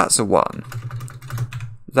 because if that's a 1,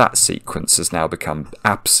 that sequence has now become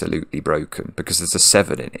absolutely broken because there's a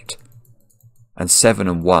 7 in it. And 7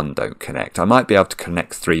 and 1 don't connect. I might be able to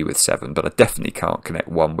connect 3 with 7, but I definitely can't connect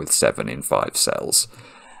 1 with 7 in 5 cells.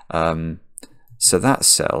 So that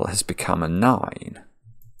cell has become a 9.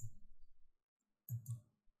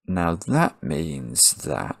 Now that means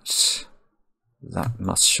that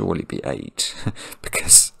must surely be 8,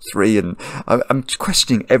 because 3 and... I'm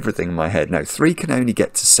questioning everything in my head. No, 3 can only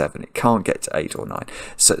get to 7. It can't get to 8 or 9.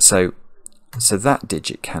 So that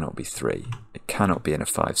digit cannot be 3. It cannot be in a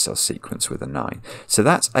 5-cell sequence with a 9. So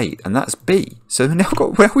that's 8, and that's B. So now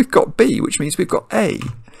we've got B, which means we've got A.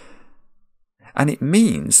 And it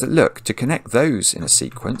means that, look, to connect those in a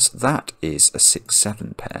sequence, that is a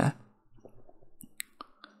 6-7 pair.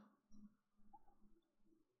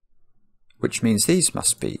 Which means these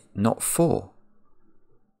must be not 4.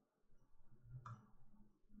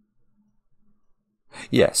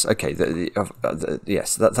 Yes, okay,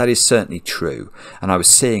 yes, that is certainly true. And I was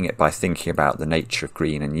seeing it by thinking about the nature of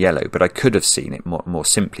green and yellow, but I could have seen it more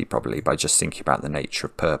simply probably by just thinking about the nature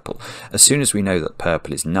of purple. As soon as we know that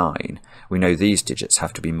purple is 9, we know these digits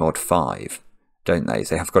have to be mod 5, don't they?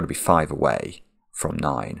 They have got to be 5 away from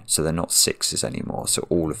 9, so they're not 6s anymore, so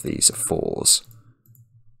all of these are 4s.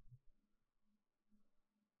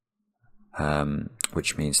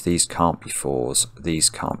 Which means these can't be 4s, these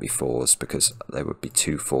can't be 4s, because there would be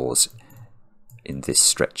 2 4s in this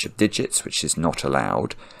stretch of digits, which is not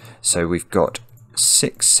allowed. So we've got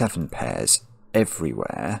 6, 7 pairs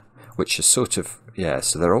everywhere, which are sort of, yeah,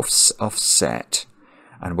 so they're offset,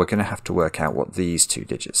 and we're going to have to work out what these 2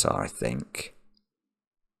 digits are, I think.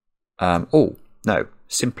 Oh, no,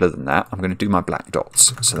 simpler than that. I'm going to do my black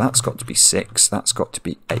dots. So that's got to be 6, that's got to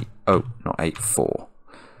be 8. Oh, not 8, 4.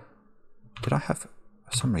 Did I have,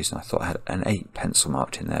 for some reason I thought I had an 8 pencil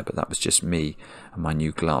marked in there, but that was just me and my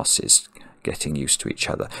new glasses getting used to each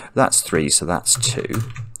other. That's 3, so that's 2.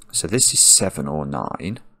 So this is 7 or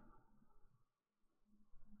 9.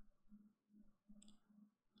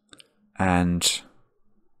 And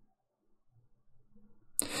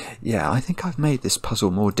Yeah, I think I've made this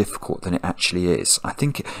puzzle more difficult than it actually is. I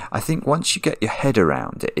think once you get your head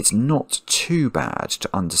around it, it's not too bad to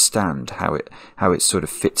understand how it sort of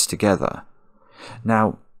fits together.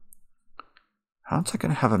 Now, aren't I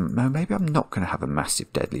going to have a... No, maybe I'm not going to have a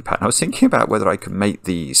massive deadly pattern. I was thinking about whether I can make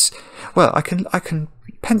these... Well, I can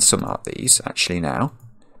pencil mark these actually now,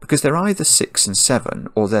 because they're either 6 and 7,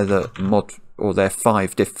 or they're the mod, or they're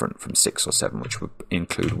 5 different from 6 or 7, which would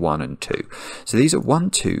include 1 and 2. So these are 1,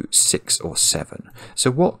 2, 6, or 7.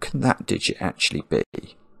 So what can that digit actually be?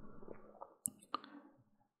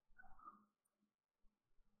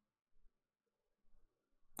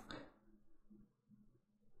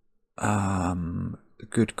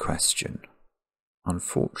 Good question.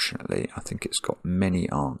 Unfortunately, I think it's got many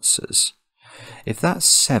answers. If that's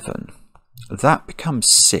 7, that becomes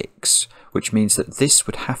 6, which means that this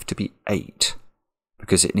would have to be 8,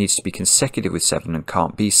 because it needs to be consecutive with 7 and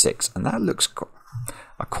can't be 6. And that looks...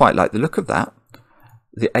 I quite like the look of that.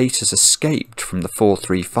 The 8 has escaped from the 4,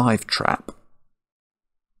 3, 5 trap.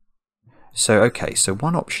 So, okay, so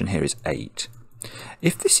one option here is 8.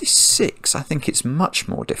 If this is 6, I think it's much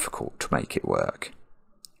more difficult to make it work.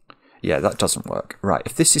 Yeah, that doesn't work. Right,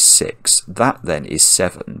 if this is 6, that then is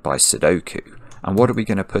 7 by sudoku. And what are we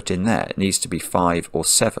going to put in there? It needs to be 5 or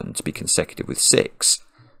 7 to be consecutive with 6.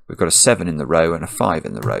 We've got a 7 in the row and a 5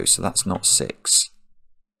 in the row, so that's not 6.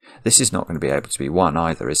 This is not going to be able to be 1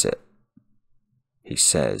 either, is it? He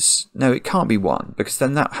says, no, it can't be 1, because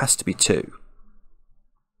then that has to be 2.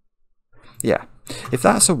 Yeah, if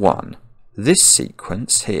that's a 1, this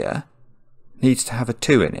sequence here needs to have a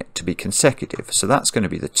 2 in it to be consecutive. So that's going to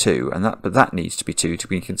be the 2, and but that needs to be 2 to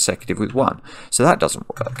be consecutive with 1. So that doesn't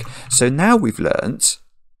work. So now we've learnt,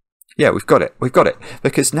 yeah, we've got it,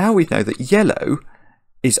 because now we know that yellow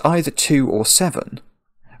is either 2 or 7,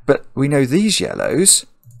 but we know these yellows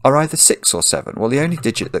are either 6 or 7. Well, the only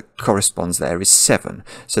digit that corresponds there is 7.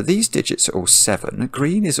 So these digits are all 7.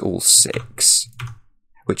 Green is all 6,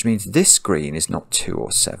 which means this green is not 2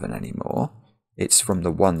 or 7 anymore. It's from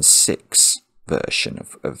the 1, 6 version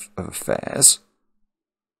of affairs.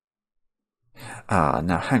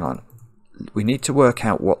 Now hang on. We need to work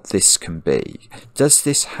out what this can be. Does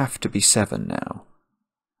this have to be 7 now?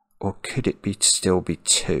 Or could it still be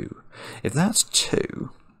 2? If that's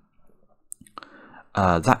 2,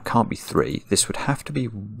 that can't be 3. This would have to be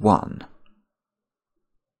 1.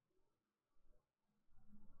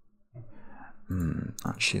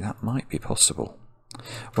 Actually, that might be possible.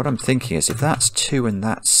 What I'm thinking is, if that's 2 and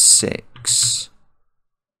that's 6,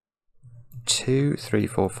 2, 3,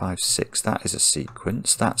 4, 5, 6, that is a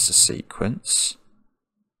sequence, that's a sequence.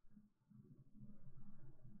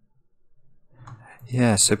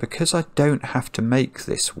 Yeah, so because I don't have to make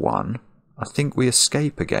this 1, I think we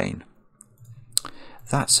escape again.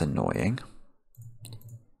 That's annoying.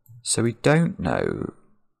 So we don't know,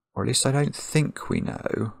 or at least I don't think we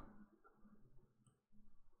know,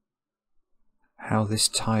 how this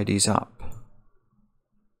tidies up.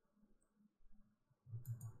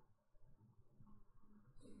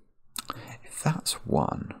 If that's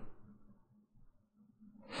 1...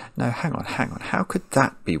 No, hang on. How could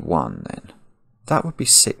that be 1 then? That would be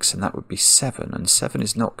 6 and that would be 7, and 7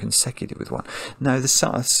 is not consecutive with 1. No, there's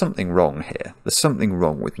something wrong here. There's something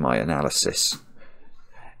wrong with my analysis.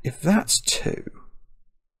 If that's 2...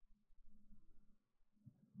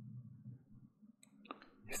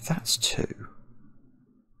 If that's 2...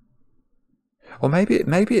 Or maybe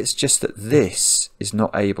it's just that this is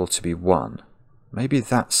not able to be 1. Maybe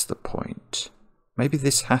that's the point. Maybe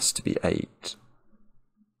this has to be 8.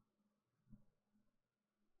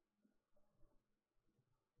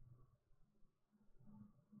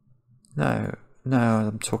 No,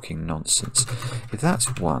 I'm talking nonsense. If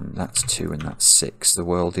that's 1, that's 2, and that's 6, the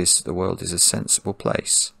world is a sensible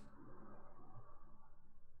place.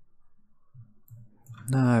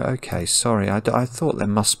 No, okay, sorry, I thought there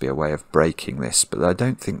must be a way of breaking this, but I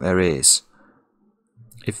don't think there is.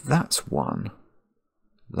 If that's 1,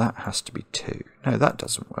 that has to be 2. No, that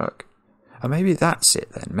doesn't work. Or maybe that's it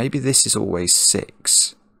then. Maybe this is always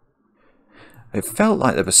 6. It felt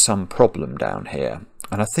like there was some problem down here,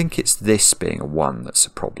 and I think it's this being a 1 that's a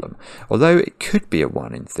problem. Although it could be a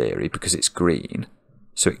 1 in theory because it's green,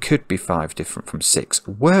 so it could be 5 different from 6.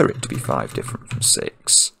 Were it to be 5 different from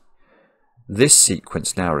 6, this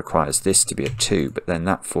sequence now requires this to be a 2, but then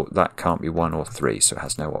that can't be 1 or 3, so it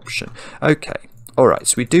has no option. Okay, alright,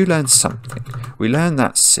 so we do learn something. We learn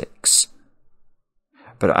that 6.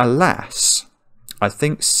 But alas, I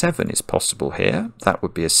think 7 is possible here. That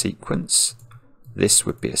would be a sequence. This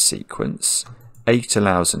would be a sequence. 8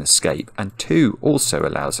 allows an escape, and 2 also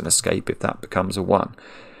allows an escape if that becomes a 1.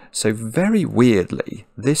 So very weirdly,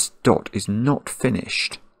 this dot is not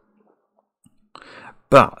finished.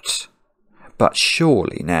 But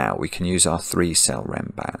surely now we can use our 3-cell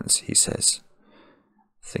rem bands, he says.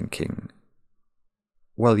 Thinking,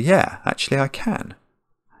 well, yeah, actually I can.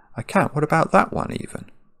 I can. What about that one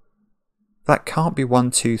even? That can't be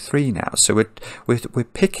 1, 2, 3 now. So we're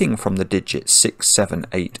picking from the digits 6, 7,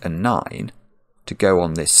 8 and 9 to go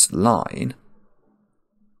on this line.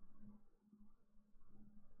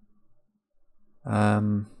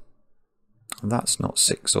 That's not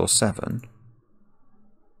 6 or 7.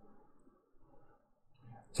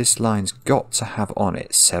 This line's got to have on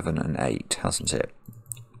it 7 and 8, hasn't it?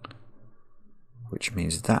 Which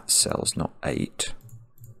means that cell's not 8.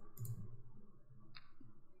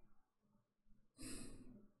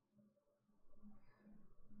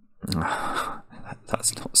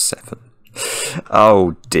 That's not 7.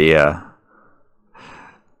 Oh dear.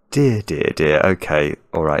 Dear, dear, dear. Okay,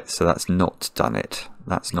 alright, so that's not done it.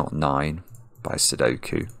 That's not 9 by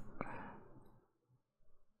Sudoku.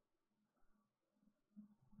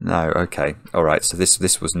 No, okay. Alright, so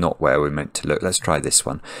this was not where we meant to look. Let's try this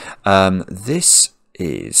one. This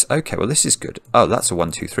is... Okay, well this is good. Oh, that's a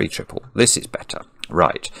 1, 2, 3 triple. This is better.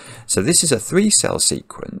 Right, so this is a 3-cell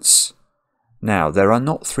sequence. Now, there are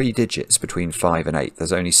not 3 digits between 5 and 8.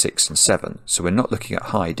 There's only 6 and 7. So we're not looking at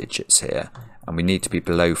high digits here. And we need to be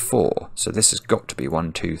below 4. So this has got to be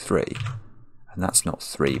 1, 2, 3. And that's not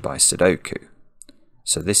 3 by Sudoku.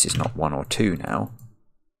 So this is not 1 or 2 now.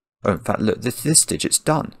 Oh, in fact, look, this digit's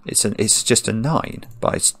done. It's just a 9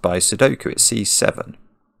 by Sudoku. It sees 7.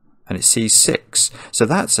 And it sees 6. So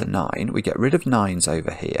that's a 9. We get rid of 9s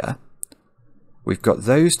over here. We've got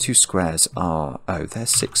those 2 squares are... Oh, they're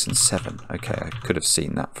 6 and 7. Okay, I could have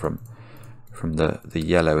seen that from the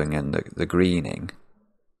yellowing and the greening.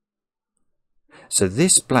 So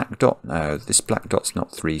this black dot... No, this black dot's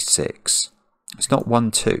not 3, 6. It's not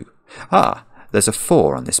 1, 2. Ah, there's a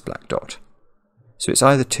 4 on this black dot. So it's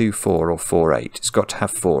either 2, 4 or 4, 8. It's got to have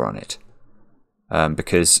 4 on it.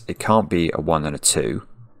 Because it can't be a 1 and a 2.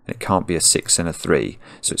 And it can't be a 6 and a 3.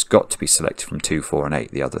 So it's got to be selected from 2, 4 and 8,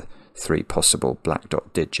 the other 3 possible black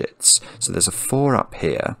dot digits. So there's a 4 up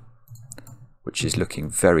here, which is looking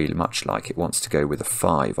very much like it wants to go with a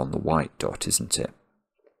 5 on the white dot, isn't it?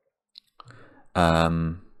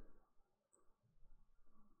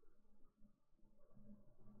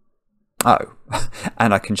 Oh,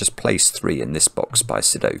 and I can just place 3 in this box by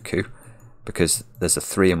Sudoku, because there's a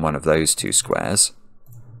 3 in one of those 2 squares,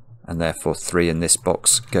 and therefore 3 in this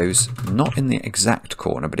box goes not in the exact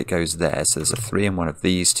corner, but it goes there. So there's a 3 in one of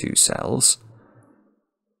these 2 cells.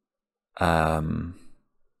 So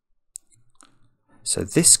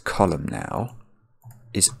this column now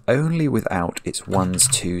is only without its 1s,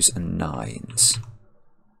 2s and 9s.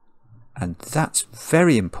 And that's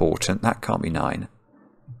very important. That can't be 9.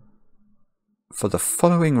 For the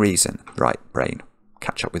following reason. Right, brain.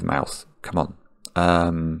 Catch up with mouth. Come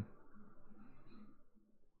on.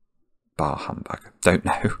 Bar humbug. Don't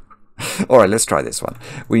know. Alright, let's try this one.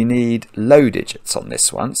 We need low digits on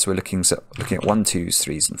this one. So we're looking at 1, 2s,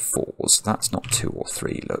 3s and 4s. That's not 2 or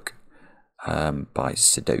 3, look. By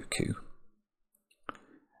Sudoku.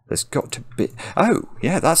 There's got to be... Oh,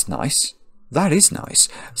 yeah, that's nice. That is nice.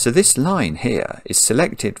 So this line here is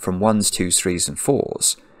selected from 1s, 2s, 3s and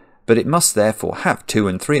 4s. But it must therefore have 2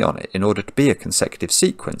 and 3 on it in order to be a consecutive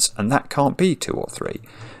sequence, and that can't be 2 or 3.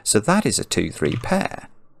 So that is a 2-3 pair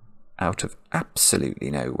out of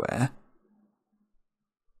absolutely nowhere.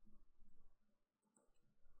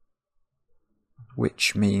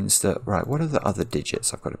 Which means that, right, what are the other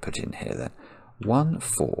digits I've got to put in here then? 1,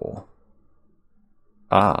 4,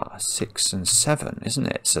 6 and 7, isn't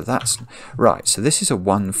it? So that's, right, so this is a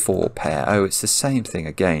 1-4 pair. Oh, it's the same thing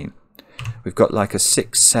again. We've got like a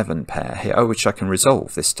 6-7 pair here. Oh, which I can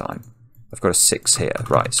resolve this time. I've got a 6 here.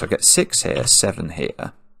 Right, so I get 6 here, 7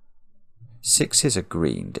 here. 6s are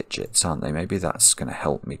green digits, aren't they? Maybe that's going to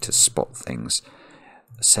help me to spot things.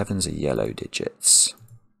 7s are yellow digits.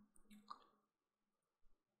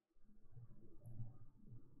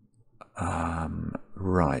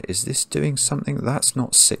 Right, is this doing something? That's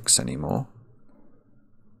not 6 anymore.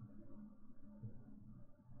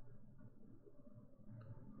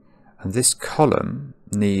 And this column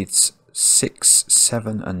needs 6,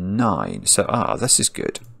 7 and 9. So, this is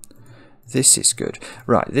good. This is good.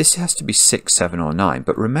 Right, this has to be 6, 7 or 9.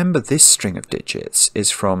 But remember, this string of digits is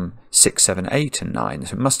from 6, 7, 8 and 9.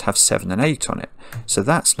 So it must have 7 and 8 on it. So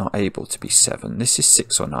that's not able to be 7. This is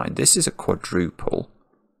 6 or 9. This is a quadruple,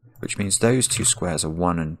 which means those 2 squares are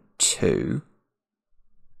 1 and 2.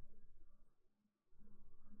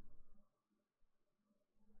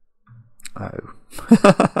 Oh,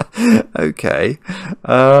 Okay.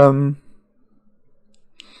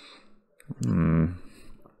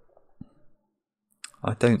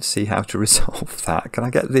 I don't see how to resolve that. Can I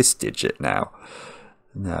get this digit now?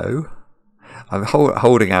 No. I'm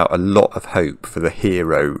holding out a lot of hope for the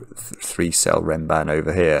hero 3-cell Renban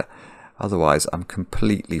over here. Otherwise, I'm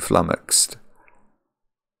completely flummoxed.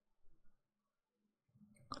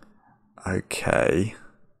 Okay.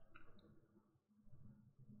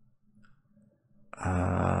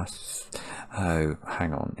 Oh,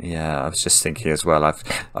 hang on. Yeah, I was just thinking as well. I've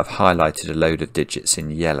highlighted a load of digits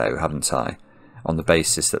in yellow, haven't I? On the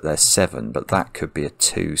basis that they're 7, but that could be a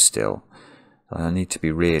 2 still. I need to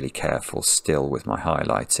be really careful still with my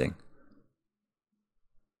highlighting.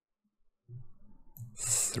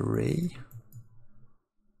 3.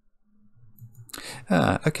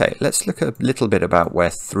 Okay, let's look a little bit about where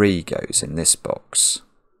 3 goes in this box.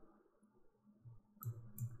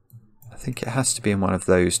 I think it has to be in one of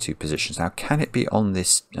those two positions. Now, can it be on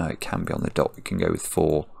this? No, it can be on the dot. We can go with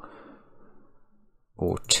 4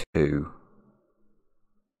 or 2.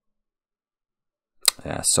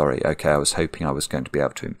 Yeah, sorry. Okay, I was hoping I was going to be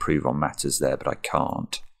able to improve on matters there, but I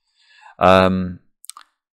can't.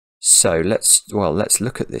 So let's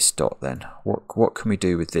look at this dot then. What can we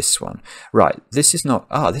do with this one? Right, this is not.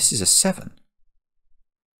 This is a 7.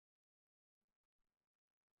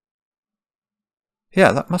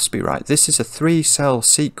 Yeah, that must be right. This is a 3-cell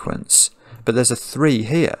sequence, but there's a 3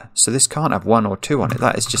 here, so this can't have 1 or 2 on it.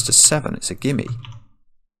 That is just a 7. It's a gimme.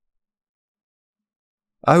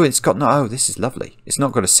 Oh, it's got no. Oh, this is lovely. It's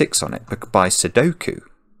not got a 6 on it, but by Sudoku.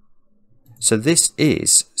 So this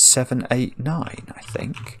is 7, 8, 9, I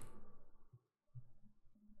think.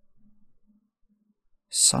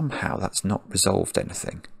 Somehow that's not resolved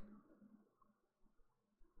anything.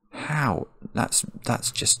 How? That's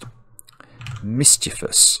just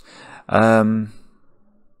mischievous. No,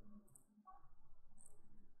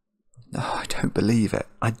 I don't believe it.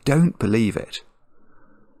 I don't believe it.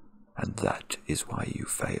 And that is why you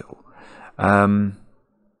fail.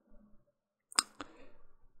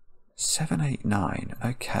 7, 8, 9.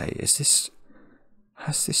 Okay, has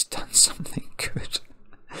this done something good?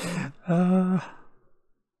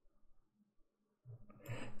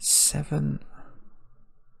 7.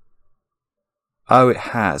 Oh, it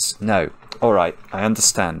has. No. All right, I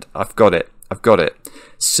understand. I've got it.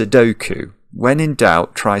 Sudoku. When in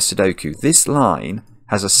doubt, try Sudoku. This line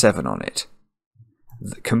has a 7 on it.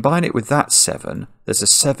 Combine it with that 7. There's a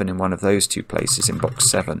 7 in one of those two places in box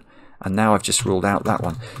 7. And now I've just ruled out that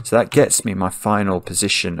one. So that gets me my final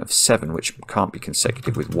position of 7, which can't be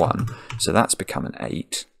consecutive with 1. So that's become an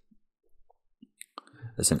 8.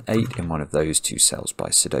 There's an 8 in one of those two cells by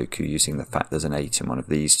Sudoku, using the fact there's an 8 in one of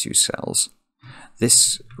these two cells.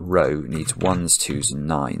 This row needs 1s, 2s and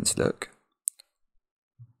 9s, look.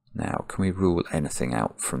 Now, can we rule anything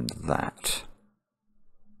out from that?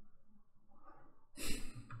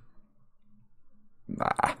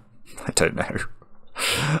 I don't know.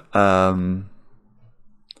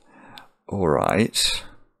 Alright.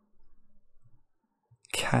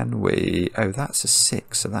 Can we... Oh, that's a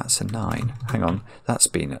 6, so that's a 9. Hang on, that's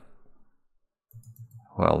been...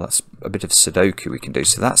 Well, that's a bit of Sudoku we can do.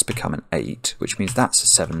 So that's become an 8, which means that's a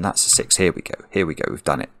 7, that's a 6. Here we go, we've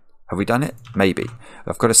done it. Have we done it? Maybe.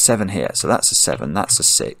 I've got a 7 here, so that's a 7, that's a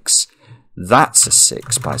 6. That's a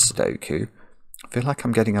 6 by Sudoku. I feel like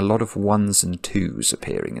I'm getting a lot of 1s and 2s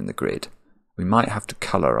appearing in the grid. We might have to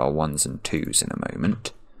colour our 1s and 2s in a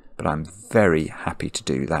moment, but I'm very happy to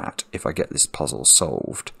do that if I get this puzzle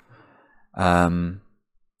solved. Come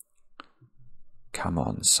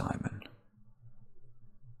on, Simon.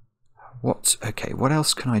 Okay, what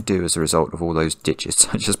else can I do as a result of all those digits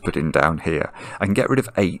I just put in down here? I can get rid of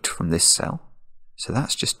 8 from this cell. So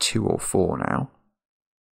that's just 2 or 4 now.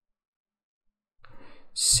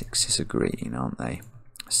 6s are green, aren't they?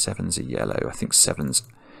 7s are yellow. I think 7s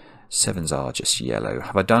are just yellow.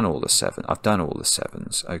 Have I done all the 7? I've done all the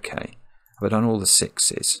 7s. Okay. Have I done all the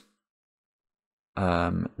 6s?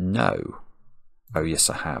 No. Oh, yes,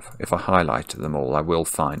 I have. If I highlighted them all, I will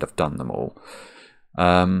find I've done them all.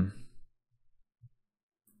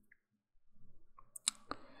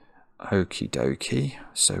 Okie dokie.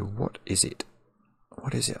 So what is it?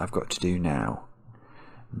 What is it I've got to do now?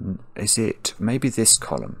 Is it maybe this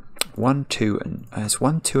column? 1, 2, and it's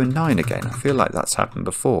 1, 2, and 9 again. I feel like that's happened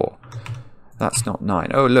before. That's not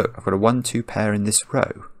 9. Oh, look, I've got a 1, 2 pair in this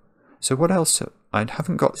row. So what else? I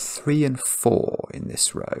haven't got 3 and 4 in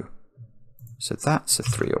this row. So that's a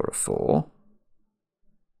 3 or a 4.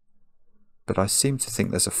 But I seem to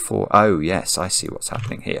think there's a 4. Oh, yes, I see what's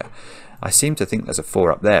happening here. I seem to think there's a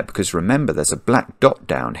 4 up there because remember, there's a black dot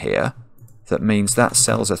down here that means that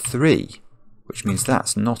cell's a 3, which means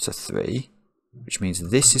that's not a 3, which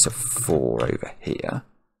means this is a 4 over here.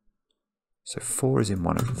 So 4 is in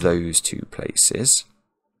one of those two places.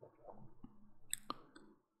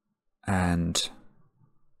 And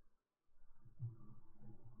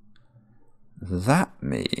that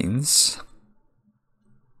means,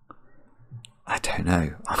 I don't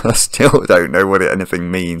know. I still don't know what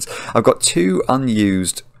anything means. I've got 2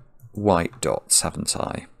 unused white dots, haven't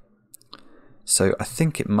I? So I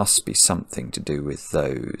think it must be something to do with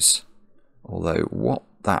those. Although what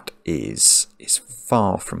that is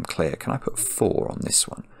far from clear. Can I put 4 on this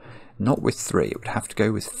one? Not with 3. It would have to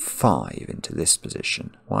go with 5 into this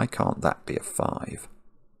position. Why can't that be a 5?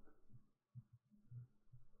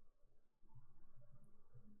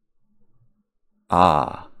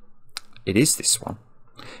 Ah, it is this one.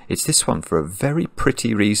 It's this one for a very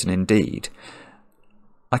pretty reason indeed.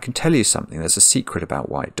 I can tell you something. There's a secret about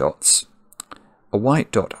white dots. A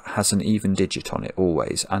white dot has an even digit on it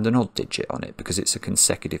always, and an odd digit on it, because it's a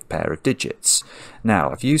consecutive pair of digits. Now,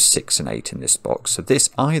 I've used 6 and 8 in this box, so this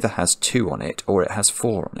either has 2 on it, or it has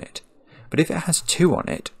 4 on it. But if it has 2 on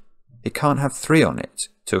it, it can't have 3 on it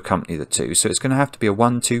to accompany the 2, so it's going to have to be a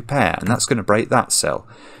 1-2 pair, and that's going to break that cell.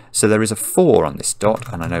 So there is a 4 on this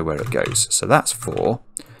dot, and I know where it goes. So that's 4.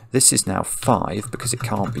 This is now 5, because it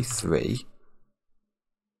can't be 3.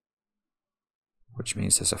 Which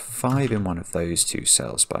means there's a 5 in one of those 2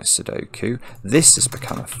 cells by Sudoku. This has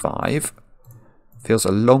become a 5. Feels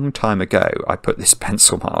a long time ago I put this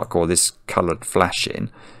pencil mark or this coloured flash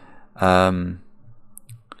in.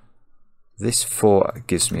 This 4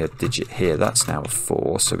 gives me a digit here. That's now a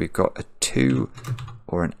 4. So we've got a 2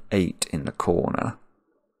 or an 8 in the corner.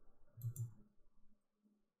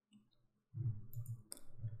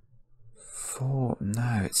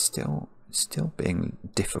 No, it's still being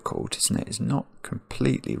difficult, isn't it? It's not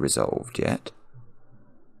completely resolved yet.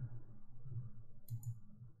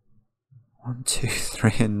 1, 2,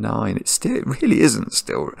 3 and 9. It really isn't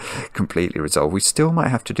still completely resolved. We still might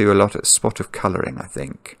have to do a lot of spot of colouring, I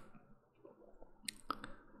think.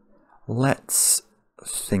 Let's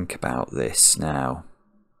think about this now.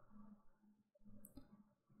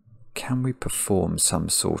 Can we perform some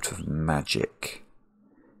sort of magic?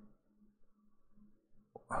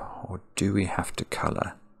 Or do we have to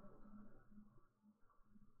colour?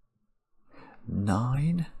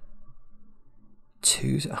 9?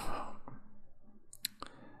 2? Oh.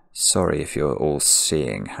 Sorry if you're all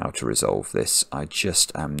seeing how to resolve this. I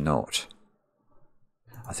just am not.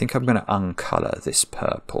 I think I'm going to uncolour this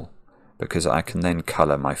purple, because I can then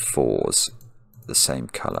colour my 4s the same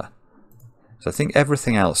colour. So I think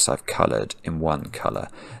everything else I've coloured in one colour.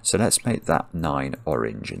 So let's make that 9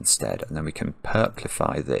 orange instead, and then we can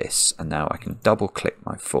purplify this, and now I can double click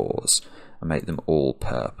my 4s and make them all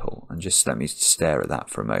purple. And just let me stare at that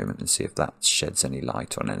for a moment and see if that sheds any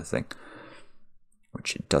light on anything,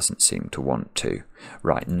 which it doesn't seem to want to.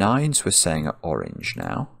 Right, 9s we're saying are orange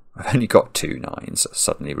now. I've only got 2 9s, I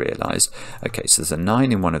suddenly realised. Okay, so there's a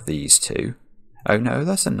 9 in one of these 2. Oh no,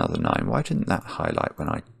 that's another 9. Why didn't that highlight when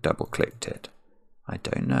I double clicked it? I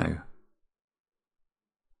don't know.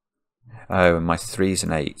 Oh, and my 3s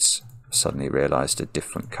and 8s suddenly realised are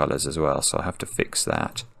different colours as well, so I have to fix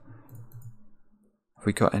that. Have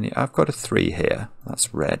we got any? I've got a 3 here,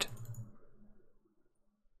 that's red.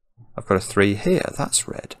 I've got a 3 here, that's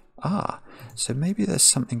red. Ah, so maybe there's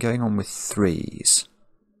something going on with 3s.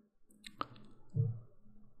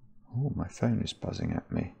 Oh, my phone is buzzing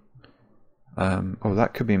at me. Oh,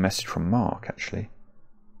 that could be a message from Mark, actually.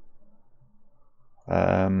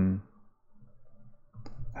 Hang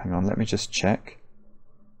on, let me just check.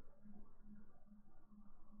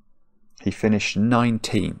 He finished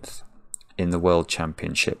 19th in the World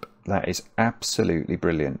Championship. That is absolutely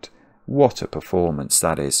brilliant. What a performance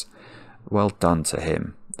that is. Well done to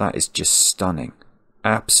him. That is just stunning.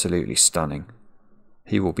 Absolutely stunning.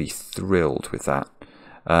 He will be thrilled with that.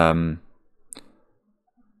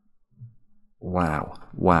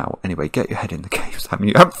 Wow. Anyway, get your head in the game. I mean,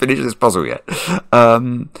 you haven't finished this puzzle yet.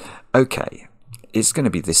 Okay. It's going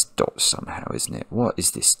to be this dot somehow, isn't it? What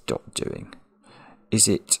is this dot doing? Is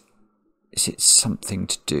it something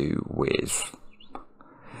to do with...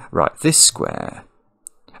 Right, this square...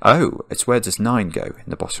 Oh, it's where does 9 go in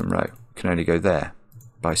the bottom row? It can only go there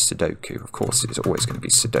by Sudoku. Of course, it was always going to be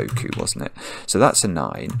Sudoku, wasn't it? So that's a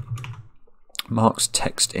 9. Mark's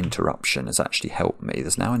text interruption has actually helped me.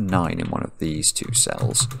 There's now a 9 in one of these 2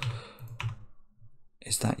 cells.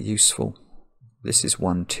 Is that useful? This is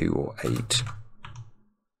 1, 2 or 8.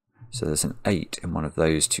 So there's an 8 in one of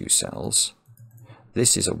those 2 cells.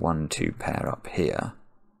 This is a 1, 2 pair up here.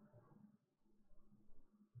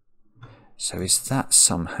 So is that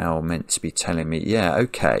somehow meant to be telling me, yeah,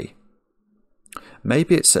 okay.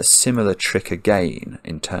 Maybe it's a similar trick again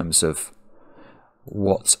in terms of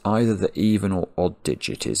what either the even or odd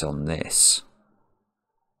digit is on this.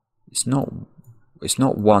 It's not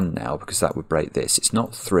 1 now, because that would break this. It's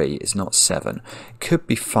not 3, it's not 7. It could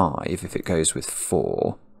be 5 if it goes with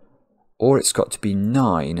 4. Or it's got to be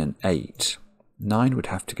 9 and 8. 9 would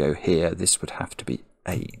have to go here, this would have to be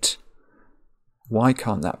 8. Why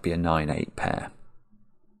can't that be a 9-8 pair?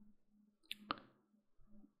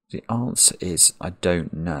 The answer is I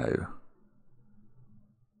don't know.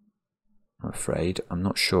 I'm afraid. I'm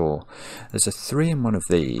not sure. There's a 3 in one of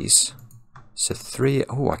these. So 3.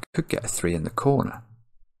 Oh, I could get a 3 in the corner.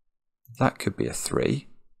 That could be a 3.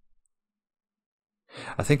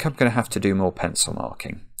 I think I'm going to have to do more pencil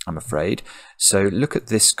marking, I'm afraid. So look at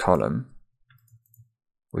this column.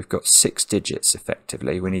 We've got 6 digits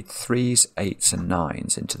effectively. We need 3s, 8s and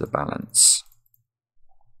 9s into the balance.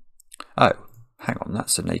 Oh, hang on,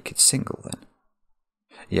 that's a naked single then.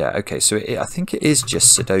 Yeah, okay, so I think it is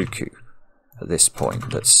just Sudoku at this point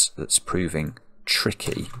that's proving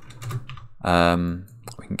tricky. We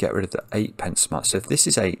can get rid of the 8 pencil mark. So if this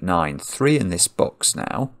is 8, 9, 3 in this box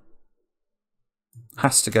now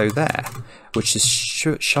has to go there, which is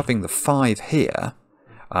shoving the 5 here.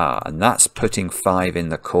 And that's putting 5 in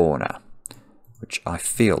the corner, which I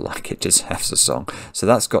feel like it deserves a song. So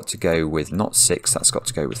that's got to go with not 6, that's got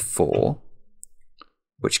to go with 4,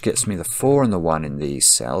 which gets me the 4 and the 1 in these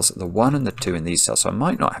cells, the 1 and the 2 in these cells. So I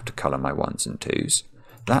might not have to colour my 1s and 2s.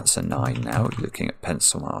 That's a 9 now, looking at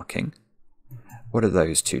pencil marking. What are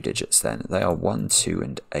those 2 digits then? They are 1, 2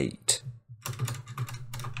 and 8.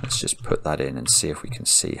 Let's just put that in and see if we can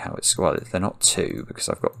see how it's... Well, they're not 2 because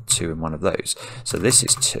I've got 2 in one of those. So this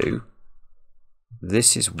is 2.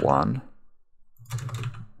 This is 1.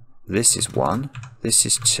 This is 1. This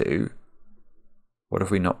is 2. What have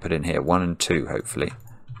we not put in here? 1 and 2, hopefully.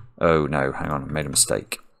 Oh, no, hang on, I made a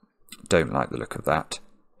mistake. Don't like the look of that.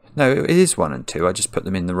 No, it is 1 and 2. I just put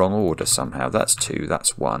them in the wrong order somehow. That's 2,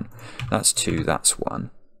 that's 1. That's 2, that's 1.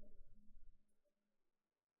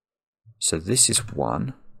 So this is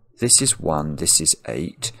 1. This is 1, this is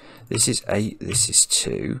 8. This is 8, this is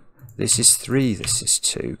 2. This is 3, this is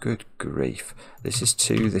 2. Good grief. This is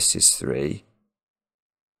 2, this is 3.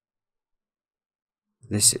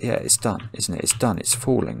 This, yeah, it's done, isn't it? It's done, it's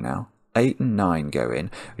falling now. 8 and 9 go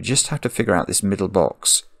in. We just have to figure out this middle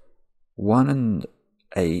box. 1 and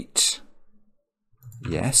 8.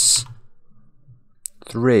 Yes.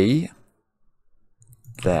 3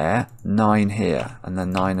 there, 9 here, and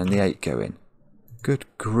then 9 and the 8 go in. Good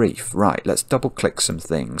grief. Right, let's double click some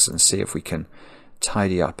things and see if we can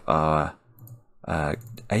tidy up our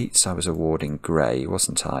 8s. I was awarding grey,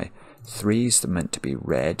 wasn't I? 3s are meant to be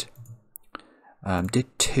red.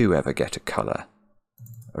 Did 2 ever get a colour?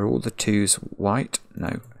 Are all the 2s white?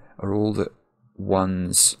 No. Are all the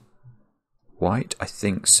 1s white? I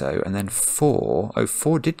think so. And then 4. Oh,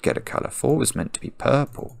 4 did get a colour. 4 was meant to be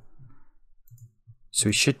purple. So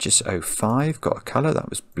we should just... Oh, 5 got a colour.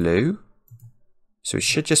 That was blue. So it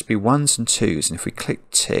should just be 1s and 2s. And if we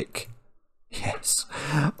click tick... Yes.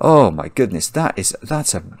 Oh my goodness.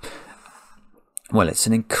 That's a... Well, it's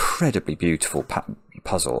an incredibly beautiful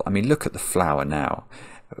puzzle. I mean, look at the flower now.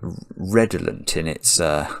 Redolent in its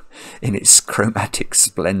chromatic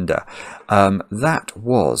splendour. That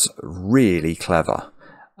was really clever.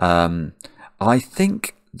 I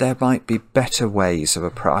think there might be better ways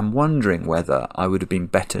of I'm wondering whether I would have been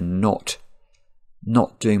better not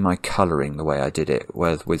doing my colouring the way I did it,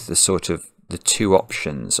 with the sort of the 2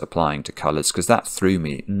 options applying to colours, because that threw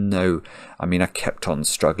me. No, I mean, I kept on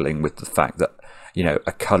struggling with the fact that, you know,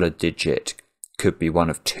 a coloured digit could be one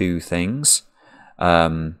of 2 things.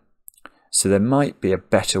 So there might be a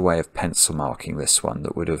better way of pencil marking this one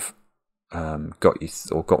that would have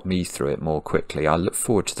got me through it more quickly. I look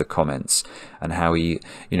forward to the comments and how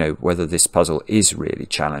whether this puzzle is really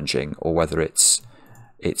challenging or whether it's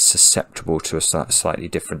susceptible to a slightly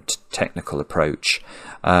different technical approach.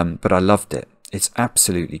 But I loved it. It's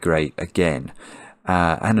absolutely great. Again,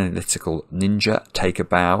 AnalyticalNinja, take a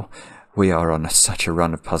bow. We are on such a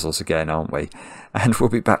run of puzzles again, aren't we? And we'll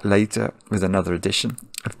be back later with another edition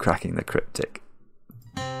of Cracking the Cryptic.